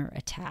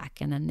counterattack?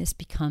 And then this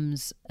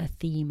becomes a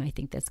theme, I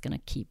think, that's going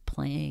to keep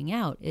playing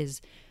out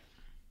is,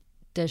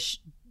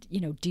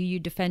 do you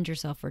defend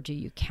yourself or do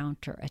you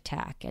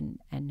counterattack?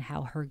 And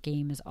how her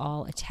game is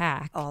all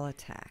attack. All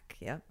attack,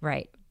 yeah.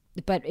 Right.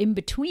 But in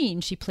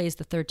between, she plays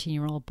the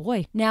 13-year-old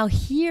boy. Now,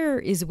 here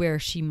is where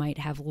she might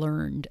have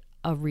learned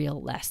a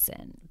real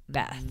lesson,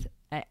 Beth.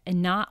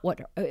 And not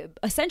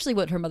essentially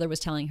what her mother was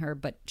telling her,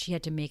 but she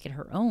had to make it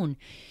her own.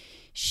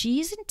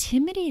 She's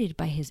intimidated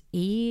by his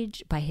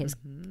age, by his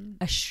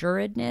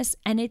assuredness.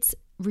 And it's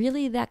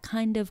really that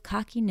kind of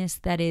cockiness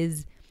that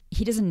is,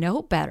 he doesn't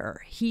know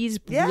better. He's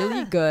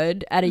really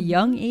good at a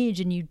young age,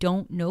 and you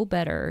don't know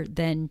better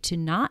than to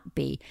not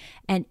be.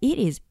 And it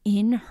is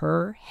in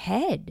her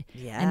head.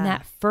 Yeah. And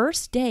that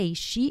first day,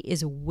 she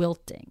is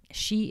wilting.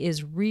 She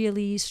is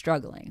really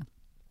struggling.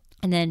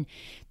 And then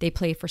they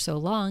play for so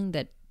long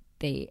that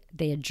they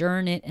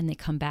adjourn it, and they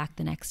come back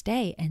the next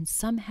day. And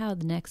somehow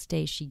the next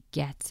day she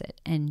gets it.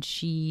 And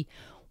she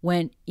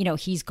went,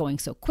 he's going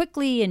so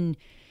quickly, and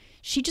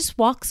she just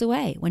walks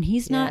away. When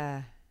he's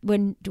not...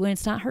 When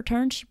it's not her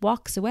turn, she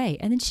walks away.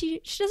 And then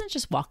she doesn't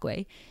just walk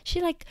away. She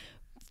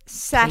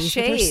sachets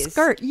her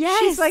skirt. Yes.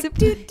 She's like,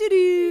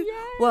 doo-doo-doo.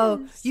 Yes.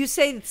 Well, you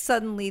say that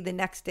suddenly the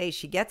next day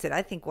she gets it.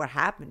 I think what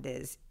happened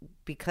is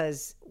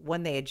because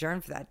when they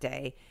adjourned for that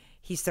day,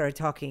 he started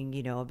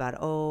talking,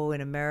 about,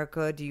 in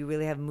America, do you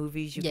really have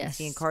movies you can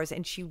see in cars?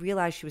 And she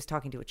realized she was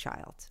talking to a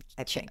child,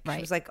 I think. Right.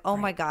 She was like,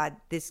 my God,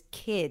 this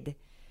kid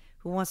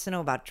who wants to know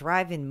about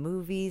drive-in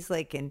movies,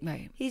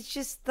 he's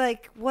just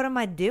like, what am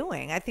I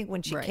doing? I think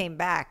when she came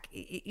back,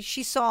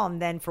 she saw him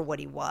then for what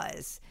he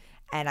was,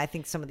 and I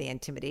think some of the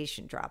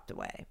intimidation dropped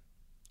away.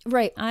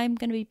 Right, I'm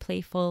going to be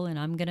playful, and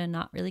I'm going to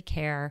not really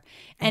care.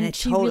 And it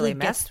she totally really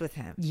messed with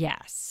him.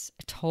 Yes,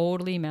 it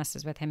totally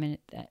messes with him, and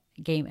that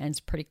game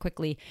ends pretty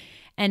quickly.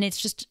 And it's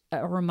just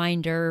a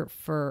reminder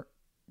for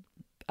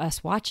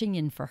us watching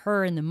and for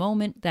her in the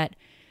moment that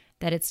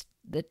it's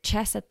the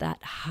chess at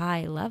that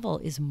high level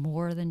is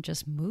more than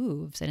just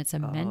moves, and it's a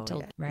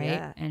mental, right?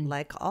 Yeah. And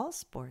like all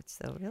sports,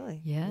 though,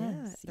 really. Yes.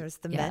 Yeah, there's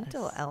the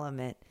mental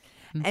element.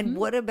 Mm-hmm. And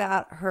what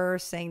about her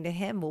saying to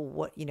him, well,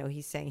 what,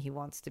 he's saying he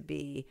wants to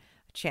be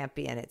a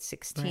champion at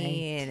 16.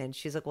 Right. And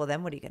she's like, well,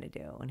 then what are you going to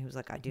do? And he was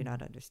like, I do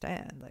not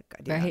understand. Like,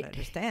 I do not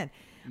understand.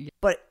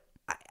 But,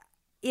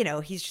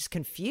 he's just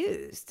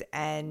confused.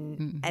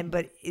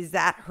 But is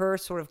that her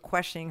sort of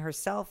questioning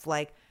herself?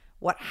 Like,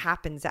 what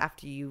happens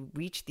after you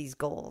reach these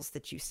goals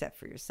that you set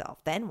for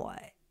yourself? Then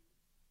what?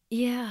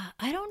 Yeah,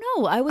 I don't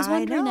know. I was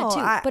wondering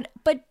that too.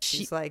 But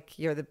she's like,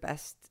 you're the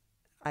best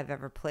I've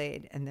ever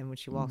played. And then when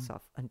she walks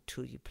off,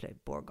 until you play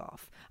Borgov.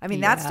 I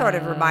mean, that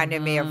started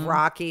reminding me of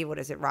Rocky. What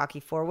is it? Rocky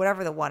 4,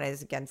 whatever the one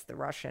is against the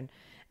Russian.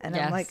 And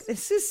I'm like,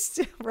 this is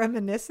still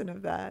reminiscent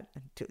of that.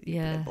 Until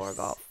you play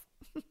Borgov.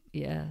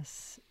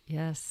 Yes.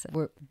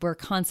 We're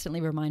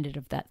constantly reminded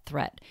of that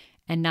threat.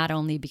 And not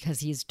only because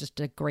he's just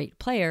a great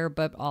player,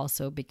 but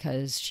also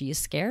because she is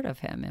scared of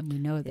him. And we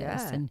know this.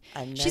 Yeah.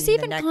 And she's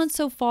even gone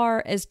so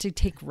far as to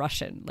take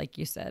Russian, like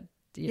you said.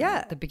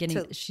 At the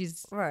beginning, she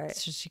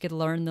could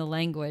learn the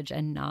language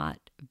and not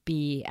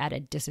be at a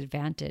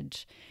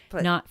disadvantage,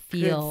 but not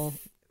feel.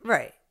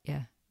 Right.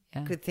 Yeah.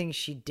 Good thing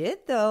she did,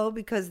 though,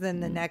 because then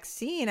the next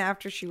scene,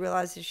 after she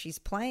realizes she's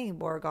playing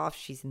Borgov,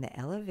 she's in the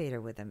elevator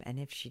with him. And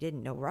if she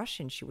didn't know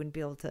Russian, she wouldn't be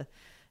able to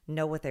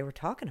know what they were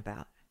talking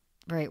about.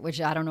 Right, which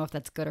I don't know if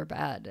that's good or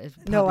bad.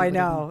 No, I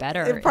know.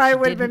 It probably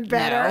would have been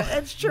better.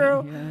 It's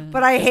true. Yeah.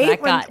 But I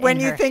hate when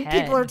you think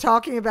people are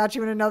talking about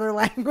you in another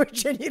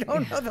language and you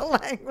don't know the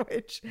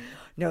language.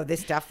 No,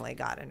 this definitely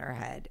got in her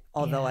head.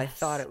 Although I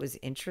thought it was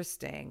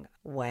interesting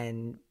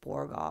when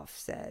Borgov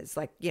says,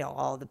 like,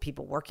 all the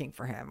people working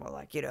for him were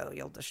like,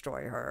 you'll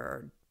destroy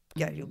her.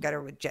 You'll get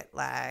her with jet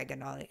lag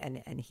and all.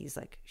 And he's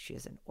like, she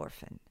is an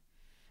orphan.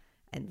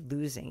 And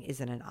losing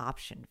isn't an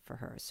option for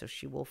her. So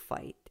she will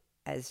fight,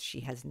 as she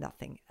has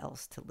nothing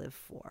else to live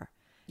for.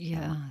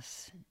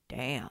 Yes.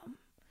 Damn.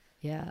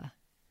 Yeah.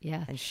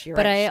 And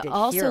but I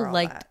also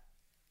liked,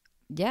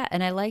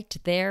 and I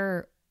liked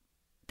their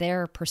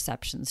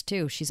perceptions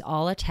too. She's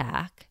all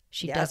attack.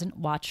 She doesn't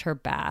watch her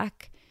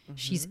back. Mm-hmm.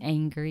 She's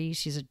angry.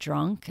 She's a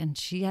drunk, and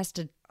she has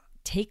to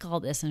take all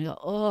this and go,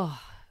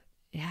 oh,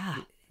 yeah.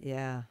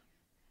 Yeah.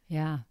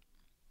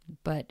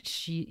 But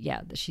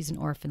she's an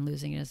orphan.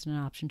 Losing it isn't an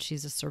option.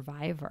 She's a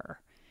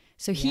survivor.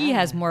 So he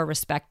has more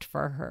respect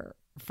for her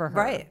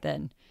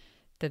than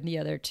the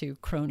other two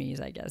cronies,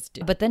 I guess,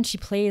 do. But then she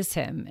plays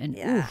him, and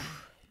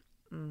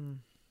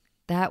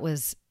that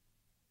was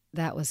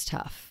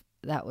tough.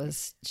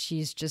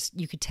 She's just,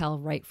 you could tell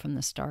right from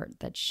the start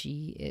that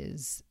she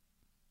is,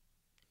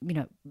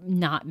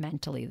 not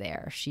mentally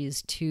there.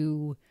 She's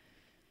too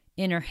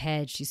in her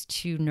head. She's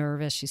too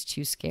nervous. She's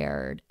too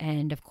scared.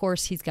 And of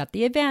course, he's got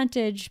the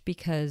advantage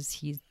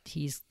because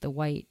he's the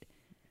white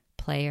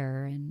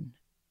player, and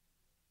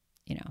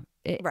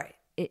it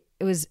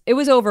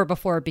was over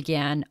before it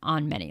began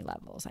on many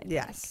levels, I think.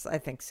 Yes, I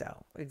think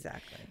so.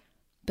 Exactly.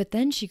 But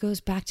then she goes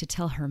back to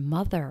tell her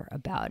mother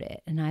about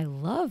it. And I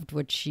loved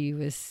what she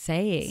was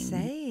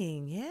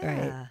saying. Yeah.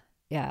 Right?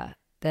 Yeah.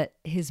 That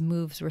his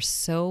moves were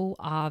so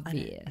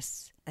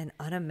obvious. And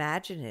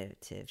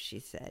unimaginative, she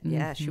said. Mm-hmm.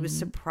 Yeah. She was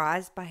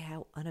surprised by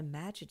how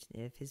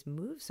unimaginative his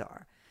moves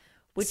are.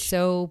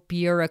 So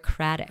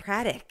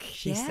bureaucratic.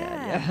 She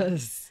said.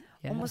 Yes.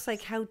 Almost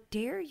like, how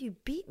dare you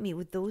beat me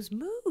with those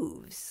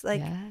moves?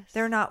 Like,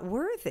 they're not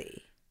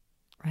worthy.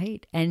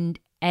 Right.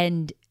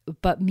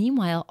 But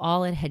meanwhile,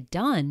 all it had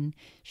done,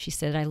 she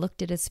said, I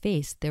looked at his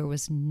face. There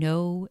was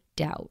no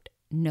doubt,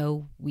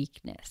 no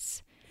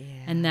weakness. Yeah.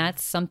 And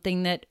that's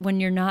something that when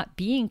you're not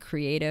being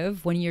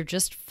creative, when you're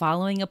just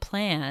following a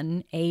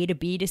plan, A to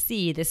B to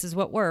C, this is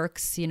what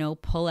works,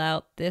 pull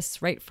out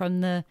this right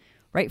from the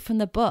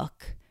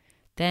book.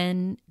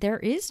 Then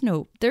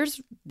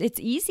it's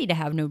easy to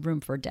have no room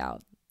for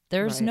doubt.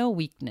 There's no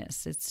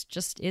weakness. It's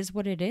just is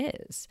what it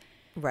is.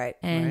 Right.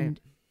 And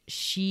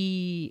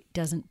she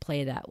doesn't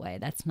play that way.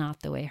 That's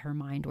not the way her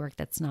mind works.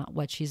 That's not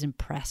what she's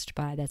impressed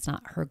by. That's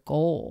not her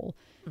goal.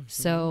 Mm-hmm.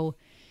 So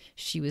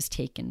she was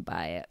taken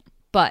by it.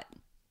 But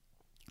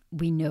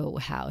we know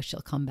how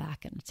she'll come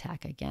back and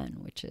attack again,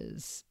 which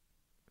is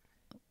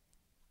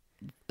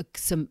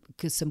some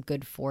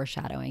good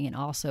foreshadowing. And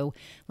also,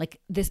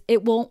 like, this,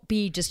 it won't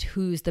be just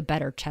who's the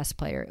better chess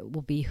player. It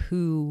will be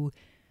who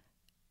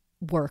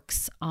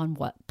works on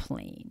what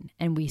plane.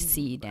 And we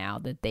see now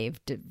that they've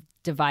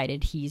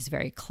divided. He's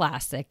very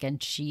classic,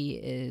 and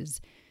she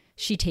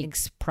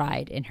takes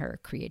pride in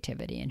her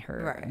creativity and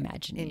her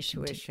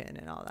imagination, intuition,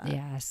 and all that.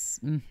 Yes.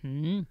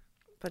 Mm-hmm.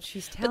 But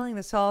she's telling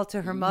this all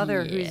to her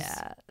mother, who's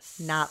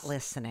not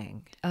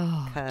listening.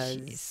 Oh,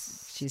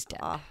 she's dead.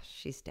 Oh,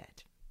 she's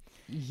dead.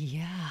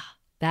 Yeah,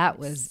 that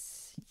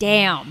was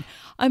damn.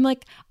 I'm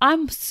like,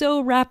 I'm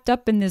so wrapped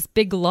up in this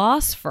big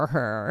loss for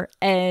her,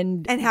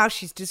 and how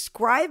she's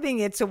describing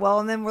it so well.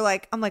 And then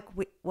I'm like,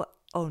 wait, what?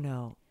 Oh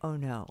no.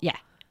 Yeah,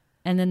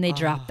 and then they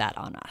drop that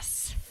on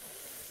us.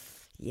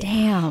 Yeah.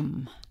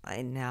 Damn.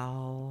 I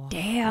know.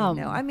 Damn.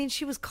 I know. I mean,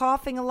 she was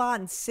coughing a lot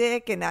and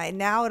sick, and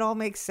now it all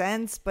makes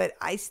sense. But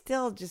I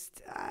still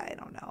I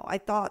don't know. I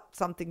thought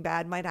something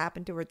bad might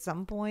happen to her at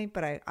some point,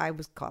 but I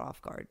was caught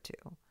off guard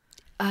too.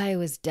 I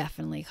was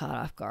definitely caught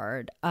off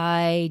guard.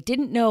 I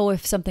didn't know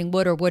if something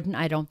would or wouldn't.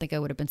 I don't think I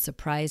would have been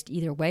surprised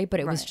either way,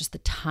 but it was just the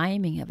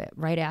timing of it.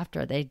 Right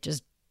after they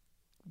just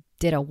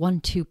did a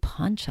 1-2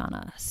 punch on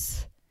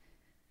us.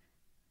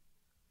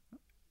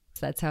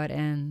 So that's how it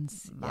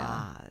ends.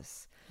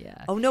 Maz.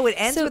 Yeah. Oh no, it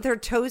ends with her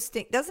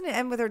toasting. Doesn't it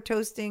end with her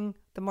toasting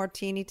the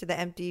martini to the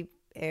empty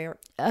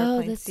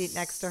airplane seat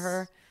next to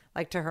her,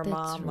 like to her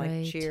mom,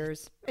 like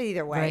cheers.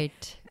 Either way,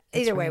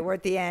 either way, we're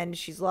at the end.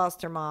 She's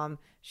lost her mom.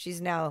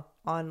 She's now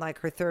on like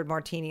her third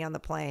martini on the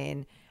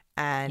plane,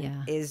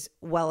 and is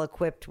well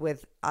equipped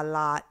with a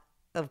lot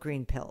of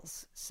green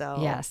pills. So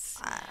yes,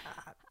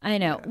 I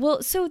know. Yeah.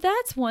 Well, so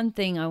that's one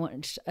thing I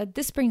want.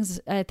 This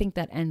brings. I think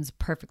that ends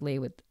perfectly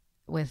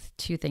with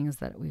two things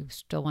that we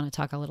still want to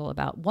talk a little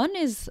about.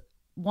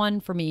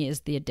 One for me is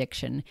the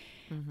addiction.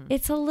 Mm-hmm.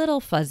 It's a little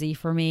fuzzy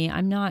for me.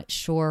 I'm not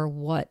sure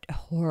what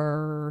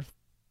her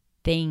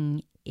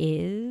thing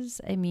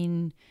is. I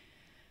mean,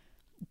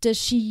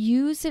 does she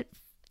use it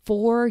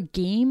for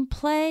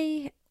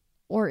gameplay,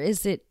 or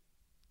is it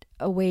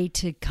a way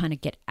to kind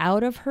of get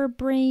out of her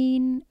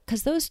brain?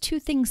 Because those two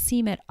things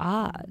seem at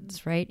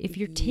odds, right? If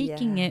you're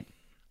taking it,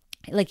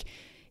 like,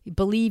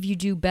 believe you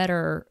do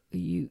better,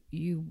 you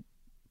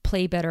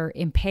play better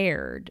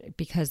impaired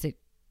because it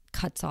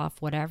cuts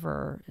off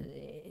whatever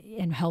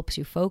and helps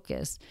you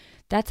focus.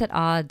 That's at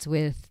odds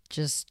with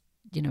just,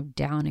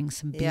 downing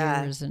some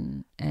beers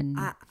and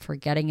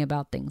forgetting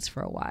about things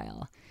for a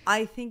while.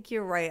 I think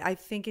you're right. I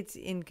think it's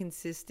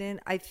inconsistent.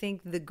 I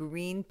think the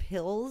green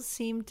pills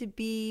seem to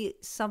be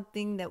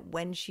something that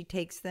when she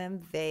takes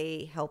them,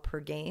 they help her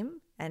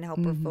game and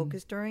help her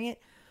focus during it.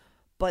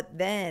 But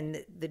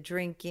then the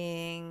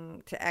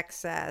drinking to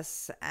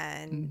excess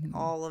and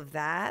all of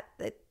that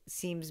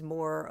seems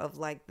more of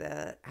like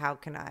how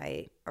can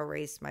I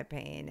erase my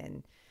pain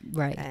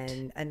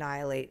and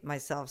annihilate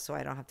myself so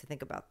I don't have to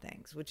think about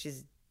things, which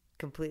is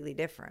completely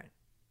different.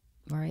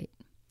 Right.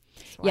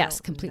 So yes,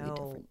 completely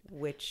different.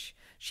 Which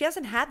she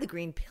hasn't had the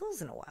green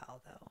pills in a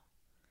while though.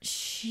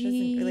 She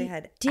hasn't really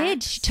had.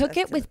 She took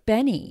it with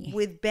Benny.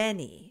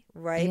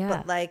 Right? Yeah.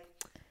 But like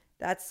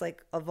that's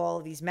like of all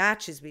of these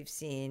matches we've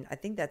seen, I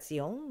think that's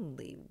the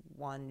only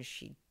one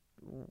she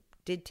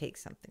did take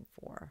something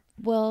for.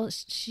 Well,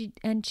 she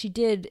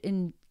did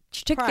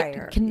she took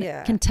Prior,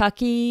 it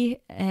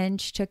Kentucky,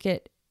 and she took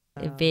it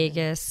in Vegas.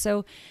 Yeah.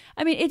 So,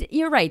 I mean,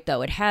 you're right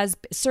though. It has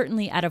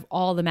certainly, out of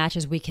all the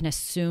matches we can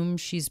assume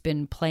she's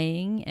been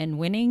playing and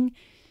winning,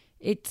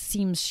 it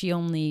seems she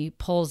only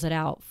pulls it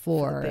out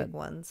for the big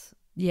ones.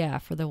 Yeah,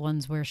 for the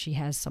ones where she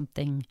has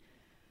something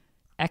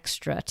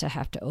extra to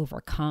have to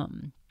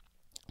overcome.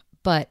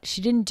 But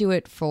she didn't do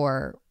it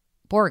for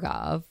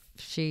Borgov.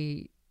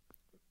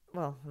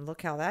 Well,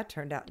 look how that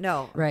turned out.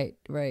 No. Right.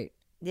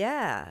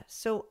 Yeah.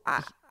 So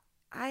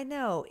I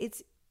know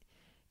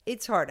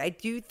it's hard. I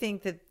do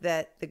think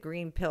that the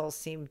green pills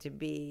seem to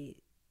be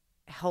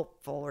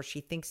helpful, or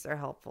she thinks they're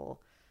helpful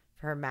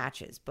for her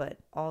matches, but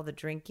all the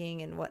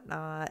drinking and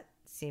whatnot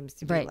seems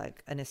to be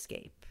like an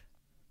escape.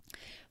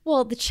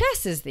 Well, the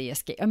chess is the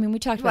escape. I mean, we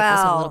talked about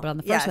this a little bit on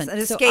the first one. An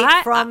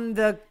escape from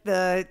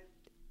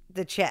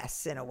the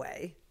chess in a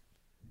way.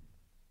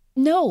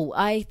 No,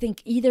 I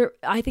think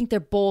they're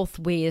both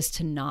ways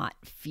to not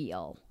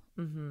feel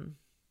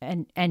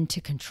and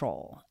to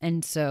control.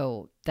 And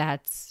so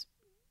that's,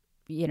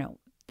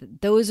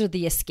 those are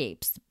the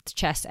escapes, the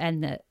chess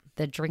and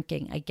the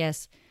drinking, I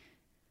guess.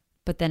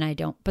 But then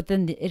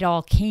it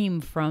all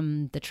came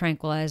from the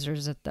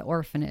tranquilizers at the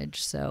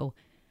orphanage. So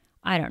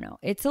I don't know.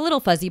 It's a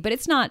little fuzzy, but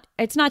it's not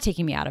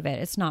taking me out of it.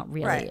 It's not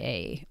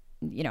really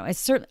it's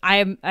certain.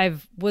 I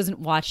wasn't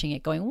watching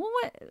it going, well,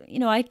 what,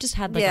 I just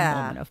had like a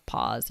moment of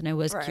pause, and I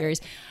was curious.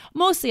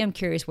 Mostly I'm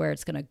curious where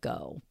it's going to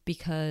go,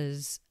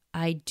 because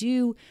I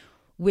do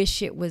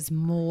wish it was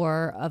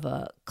more of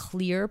a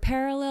clear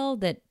parallel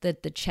that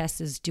the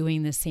chess is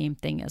doing the same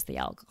thing as the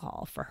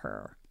alcohol for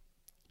her.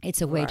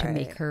 It's a way to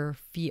make her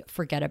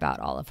forget about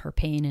all of her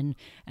pain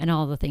and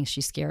all the things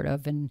she's scared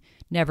of, and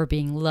never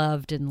being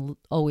loved and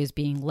always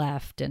being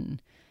left.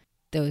 And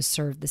those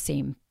serve the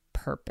same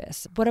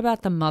purpose. What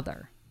about the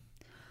mother?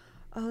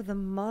 Oh, the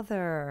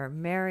mother,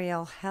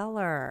 Marielle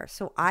Heller.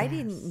 So I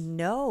didn't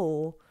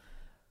know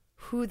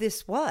who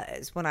this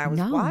was when I was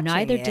watching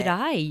neither it. Did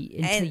I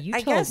until you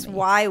told me. I guess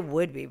why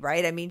would we,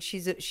 right? I mean,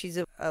 she's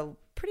a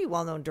pretty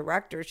well-known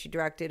director. She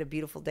directed A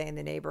Beautiful Day in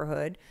the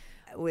Neighborhood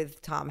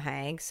with Tom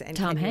Hanks. And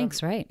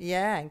right.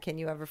 Yeah, and Can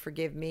You Ever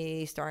Forgive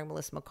Me, starring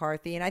Melissa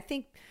McCarthy. And I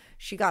think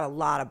she got a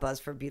lot of buzz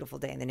for A Beautiful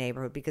Day in the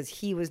Neighborhood because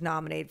he was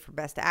nominated for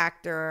Best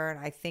Actor. And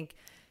I think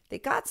they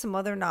got some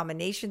other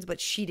nominations, but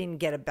she didn't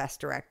get a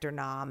Best Director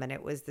nom. And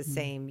it was the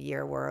same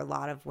year where a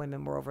lot of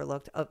women were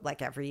overlooked,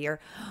 like every year.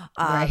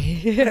 But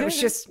it was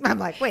just, I'm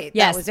like, wait,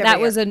 yes, that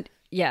was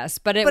Yes,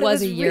 but it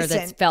was a year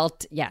that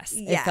felt,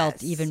 it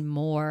felt even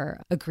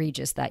more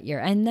egregious that year.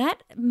 And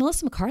that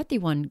Melissa McCarthy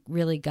one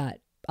really got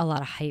a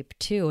lot of hype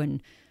too.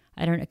 And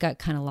it got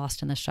kind of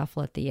lost in the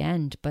shuffle at the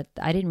end, but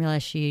I didn't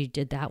realize she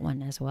did that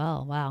one as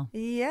well. Wow.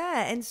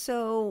 Yeah. And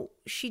so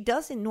she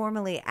doesn't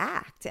normally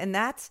act. And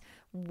that's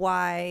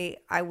why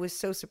I was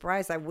so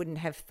surprised. I wouldn't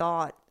have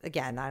thought,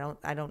 again,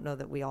 I don't know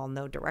that we all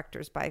know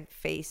directors by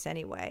face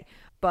anyway,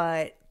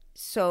 but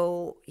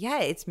so yeah,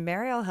 it's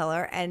Marielle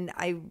Heller. And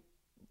I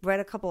read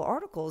a couple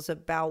articles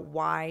about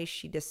why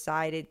she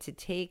decided to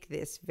take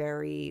this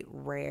very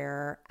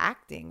rare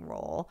acting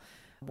role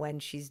when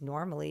she's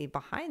normally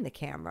behind the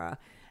camera.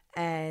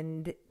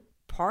 And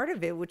part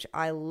of it, which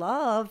I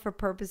love for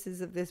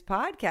purposes of this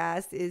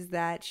podcast, is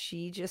that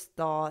she just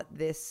thought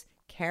this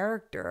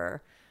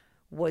character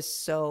was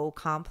so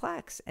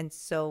complex and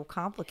so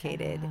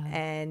complicated. Yeah.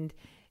 And,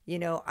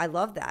 I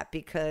love that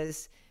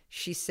because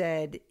she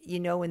said,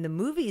 in the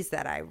movies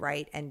that I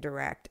write and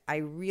direct, I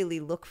really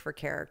look for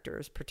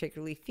characters,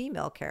 particularly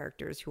female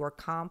characters, who are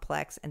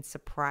complex and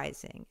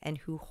surprising and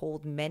who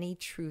hold many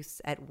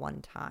truths at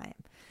one time.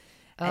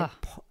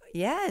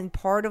 And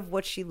part of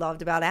what she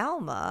loved about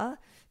Alma,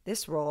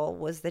 this role,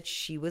 was that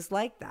she was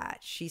like that.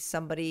 She's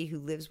somebody who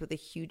lives with a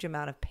huge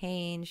amount of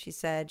pain. She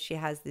said she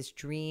has this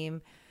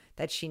dream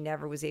that she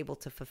never was able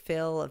to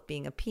fulfill of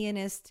being a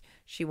pianist.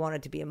 She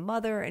wanted to be a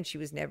mother, and she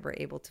was never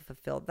able to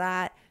fulfill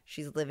that.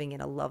 She's living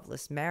in a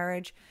loveless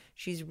marriage.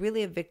 She's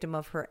really a victim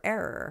of her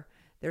error.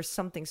 There's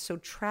something so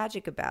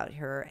tragic about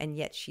her, and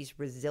yet she's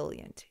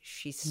resilient.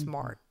 She's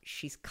smart.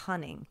 She's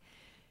cunning.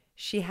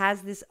 She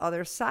has this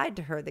other side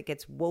to her that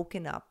gets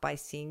woken up by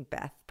seeing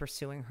Beth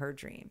pursuing her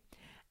dream.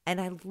 And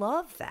I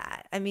love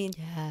that. I mean,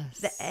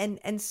 yes.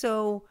 And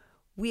so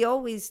we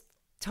always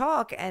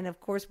talk, and of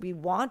course we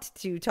want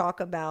to talk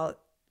about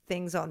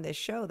things on this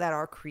show that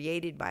are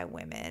created by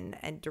women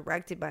and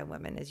directed by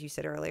women. As you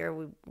said earlier,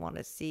 we want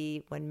to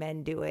see when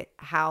men do it,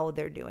 how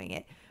they're doing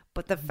it.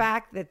 But the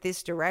fact that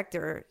this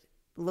director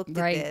looked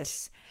at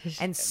this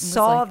and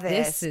saw like,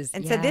 this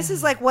and said, this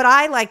is like what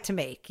I like to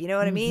make. You know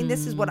what I mean?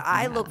 This is what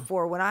I look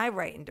for when I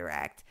write and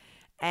direct.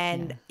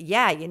 And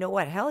you know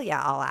what? Hell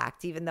yeah, I'll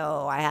act, even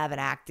though I haven't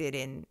acted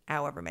in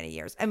however many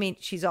years. I mean,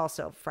 she's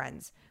also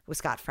friends with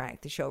Scott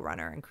Frank, the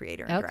showrunner and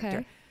creator and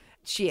director.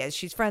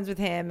 She's friends with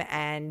him,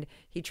 and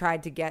he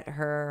tried to get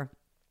her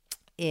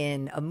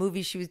in a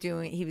movie he was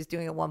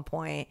doing at one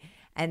point.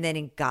 And then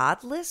in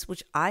Godless,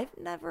 which I've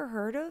never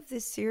heard of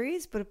this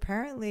series, but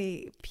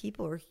apparently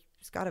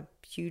it's got a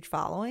huge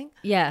following.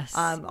 Yes.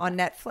 On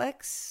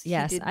Netflix.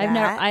 Yes.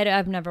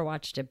 I've never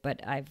watched it, but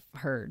I've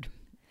heard.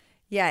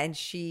 Yeah. And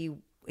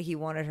he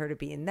wanted her to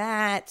be in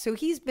that. So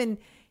he's been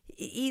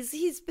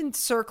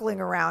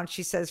circling around,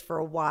 she says, for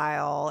a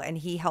while, and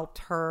he helped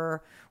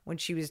her when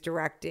she was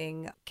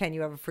directing Can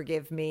You Ever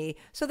Forgive Me?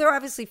 So they're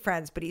obviously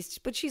friends,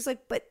 but she's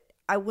like, but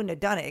I wouldn't have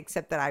done it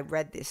except that I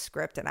read this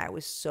script and I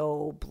was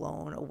so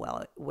blown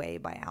away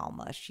by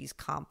Alma. She's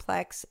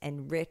complex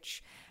and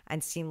rich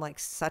and seemed like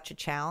such a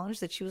challenge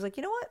that she was like,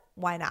 you know what?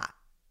 Why not?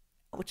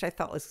 Which I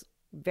thought was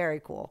very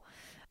cool.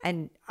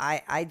 And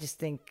I just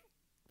think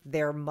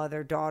their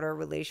mother-daughter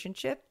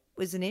relationship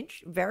was a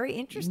very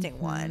interesting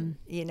one,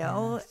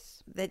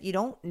 that you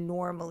don't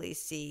normally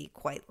see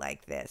quite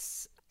like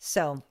this.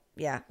 So,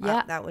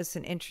 that was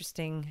an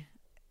interesting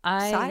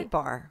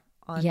sidebar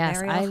on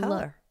Marielle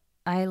Heller.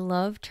 I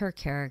loved her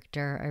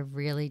character. I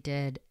really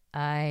did.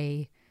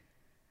 I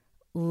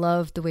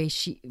loved the way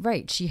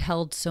she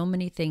held so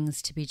many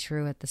things to be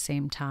true at the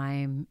same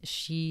time.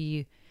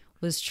 She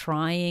was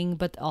trying,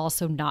 but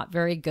also not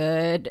very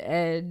good.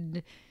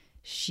 And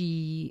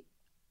she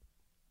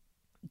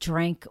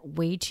drank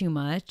way too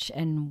much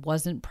and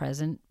wasn't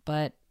present,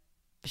 but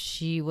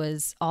she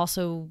was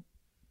also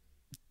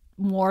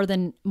more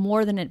than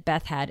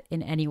Beth had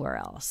in anywhere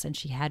else. And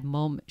she had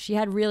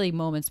really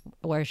moments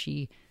where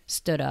she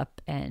stood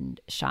up and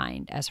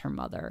shined as her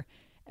mother,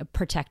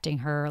 protecting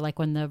her, like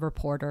when the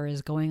reporter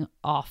is going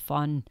off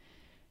on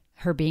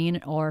her being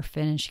an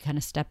orphan and she kind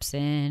of steps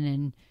in,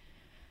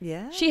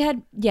 and she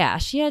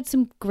had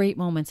some great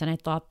moments, and I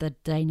thought the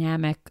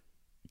dynamic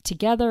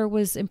together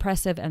was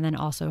impressive, and then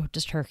also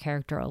just her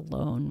character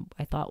alone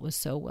I thought was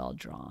so well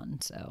drawn.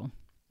 So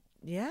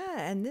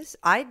and this,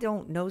 I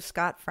don't know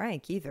Scott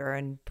Frank either,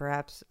 and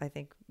perhaps I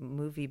think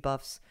movie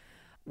buffs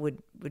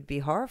would be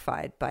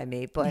horrified by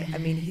me, but I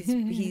mean,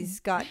 he's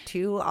got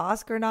 2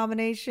 Oscar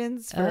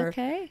nominations for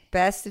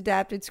Best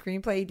Adapted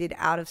Screenplay. He did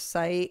Out of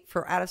Sight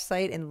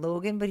and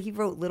Logan, but he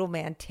wrote Little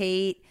Man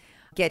Tate,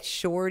 Get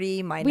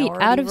Shorty,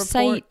 Minority Out of Report.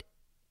 Sight,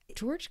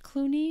 George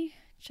Clooney,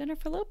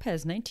 Jennifer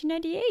Lopez,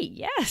 1998.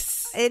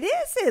 Yes, it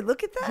is. It.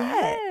 Look at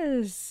that.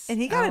 Yes,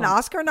 and he got an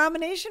Oscar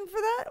nomination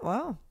for that.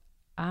 Wow,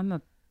 I'm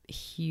a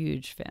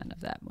huge fan of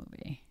that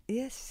movie.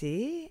 Yes,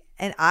 see?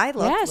 And I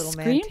love Little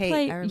Man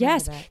Tate. I remember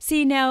that.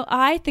 See, now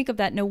I think of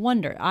that, no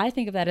wonder. I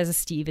think of that as a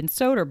Steven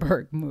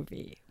Soderbergh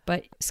movie,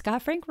 but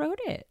Scott Frank wrote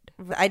it.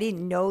 I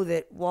didn't know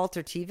that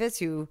Walter Tevis,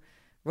 who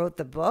wrote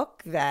the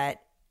book,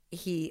 that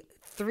he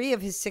 3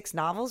 of his 6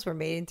 novels were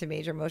made into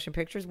major motion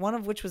pictures, one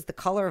of which was The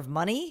Color of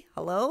Money.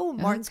 Hello,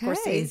 Martin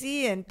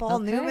Scorsese and Paul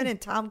Newman and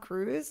Tom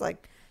Cruise.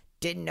 Like,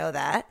 didn't know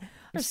that.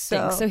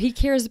 So he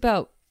cares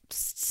about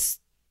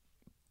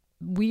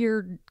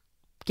weird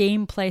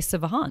gameplay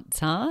savants,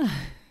 huh?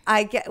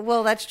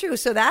 Well, that's true.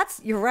 So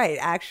you're right.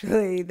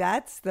 Actually,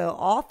 that's the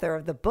author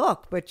of the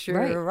book, but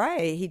you're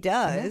right. He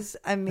does.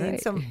 Yeah. I mean,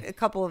 a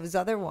couple of his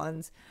other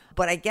ones,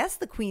 but I guess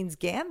The Queen's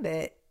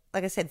Gambit,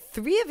 like I said,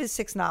 3 of his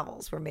 6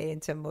 novels were made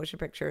into motion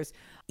pictures,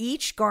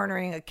 each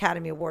garnering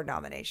Academy Award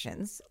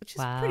nominations, which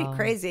is pretty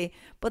crazy.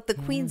 But The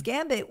Queen's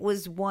Gambit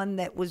was one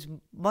that was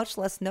much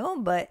less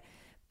known, but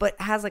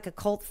has like a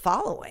cult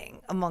following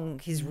among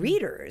his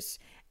readers.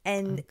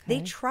 And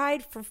they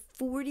tried for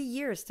 40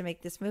 years to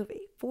make this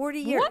movie. 40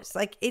 years. What?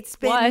 Like, it's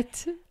been...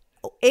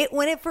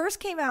 When it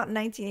first came out in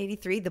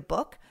 1983, the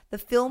book, the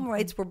film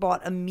rights were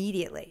bought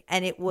immediately.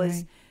 And it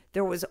was...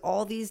 There was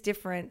all these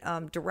different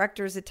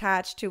directors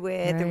attached to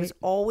it. Right. There was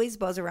always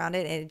buzz around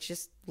it. And it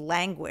just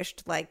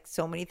languished like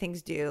so many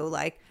things do.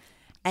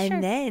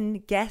 And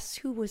then guess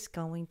who was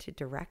going to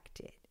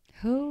direct it?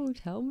 Who?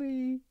 Tell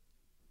me.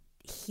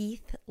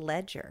 Heath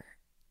Ledger.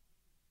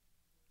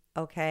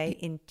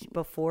 Okay,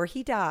 before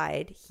he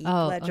died, Heath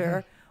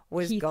Ledger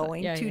was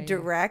going to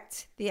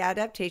direct the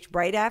adaptation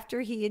right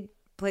after he had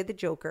played the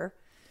Joker.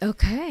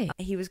 Okay.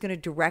 He was going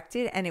to direct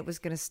it, and it was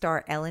going to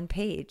star Ellen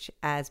Page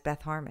as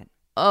Beth Harmon.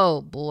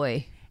 Oh,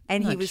 boy.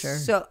 And he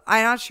was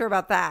I'm not sure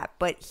about that,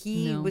 but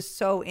he was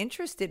so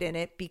interested in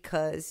it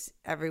because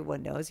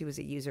everyone knows he was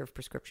a user of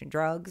prescription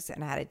drugs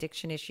and had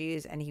addiction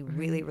issues, and he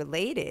really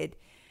related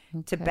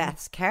to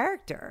Beth's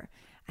character.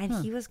 And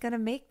he was going to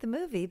make the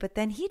movie, but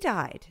then he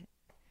died.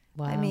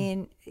 Wow. I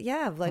mean,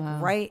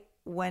 right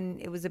when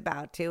it was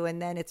about to.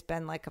 And then it's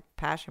been like a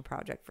passion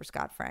project for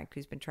Scott Frank,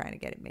 who's been trying to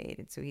get it made.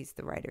 And so he's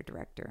the writer,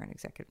 director, and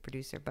executive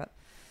producer. But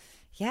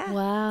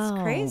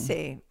it's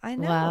crazy. I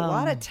know. A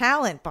lot of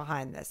talent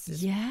behind this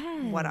is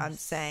what I'm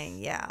saying.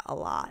 Yeah, a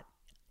lot.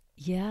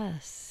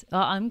 Yes.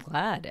 Well, I'm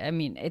glad. I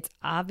mean, it's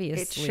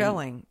obviously. It's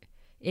showing.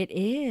 It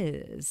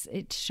is.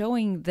 It's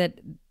showing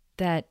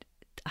that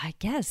I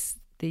guess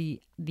the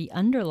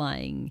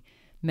underlying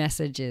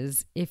message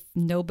is, if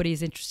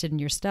nobody's interested in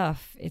your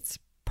stuff, it's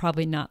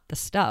probably not the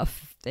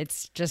stuff.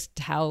 It's just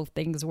how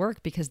things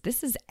work, because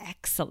this is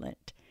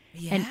excellent.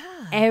 Yeah. And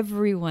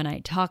everyone I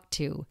talk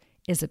to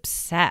is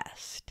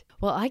obsessed.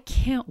 Well, I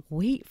can't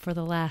wait for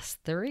the last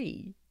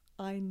 3.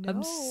 I know.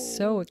 I'm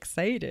so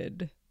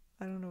excited.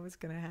 I don't know what's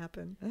going to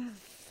happen.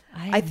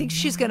 I think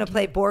she's going to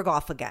play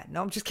Borgoff again.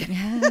 No, I'm just kidding.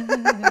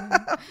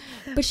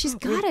 But she's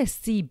got to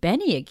see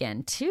Benny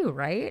again too,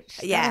 right?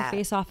 She's gotta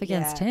face off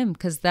against him,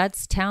 because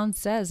that's Town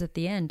says at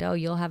the end,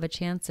 you'll have a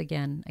chance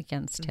again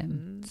against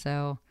him.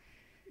 So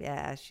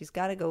yeah, she's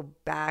got to go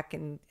back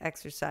and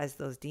exorcise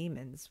those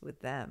demons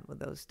with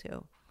those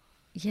 2.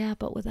 Yeah,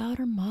 but without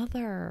her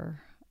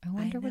mother, I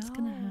wonder what's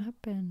going to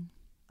happen.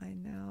 I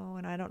know.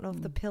 And I don't know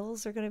if the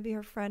pills are going to be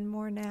her friend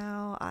more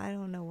now. I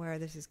don't know where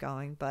this is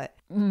going, but...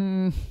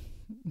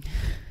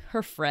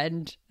 Her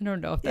friend. I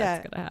don't know if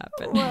that's going to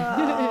happen.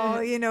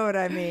 Well, you know what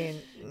I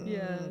mean.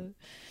 Yeah.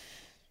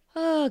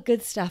 Oh,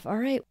 good stuff. All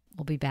right.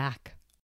 We'll be back.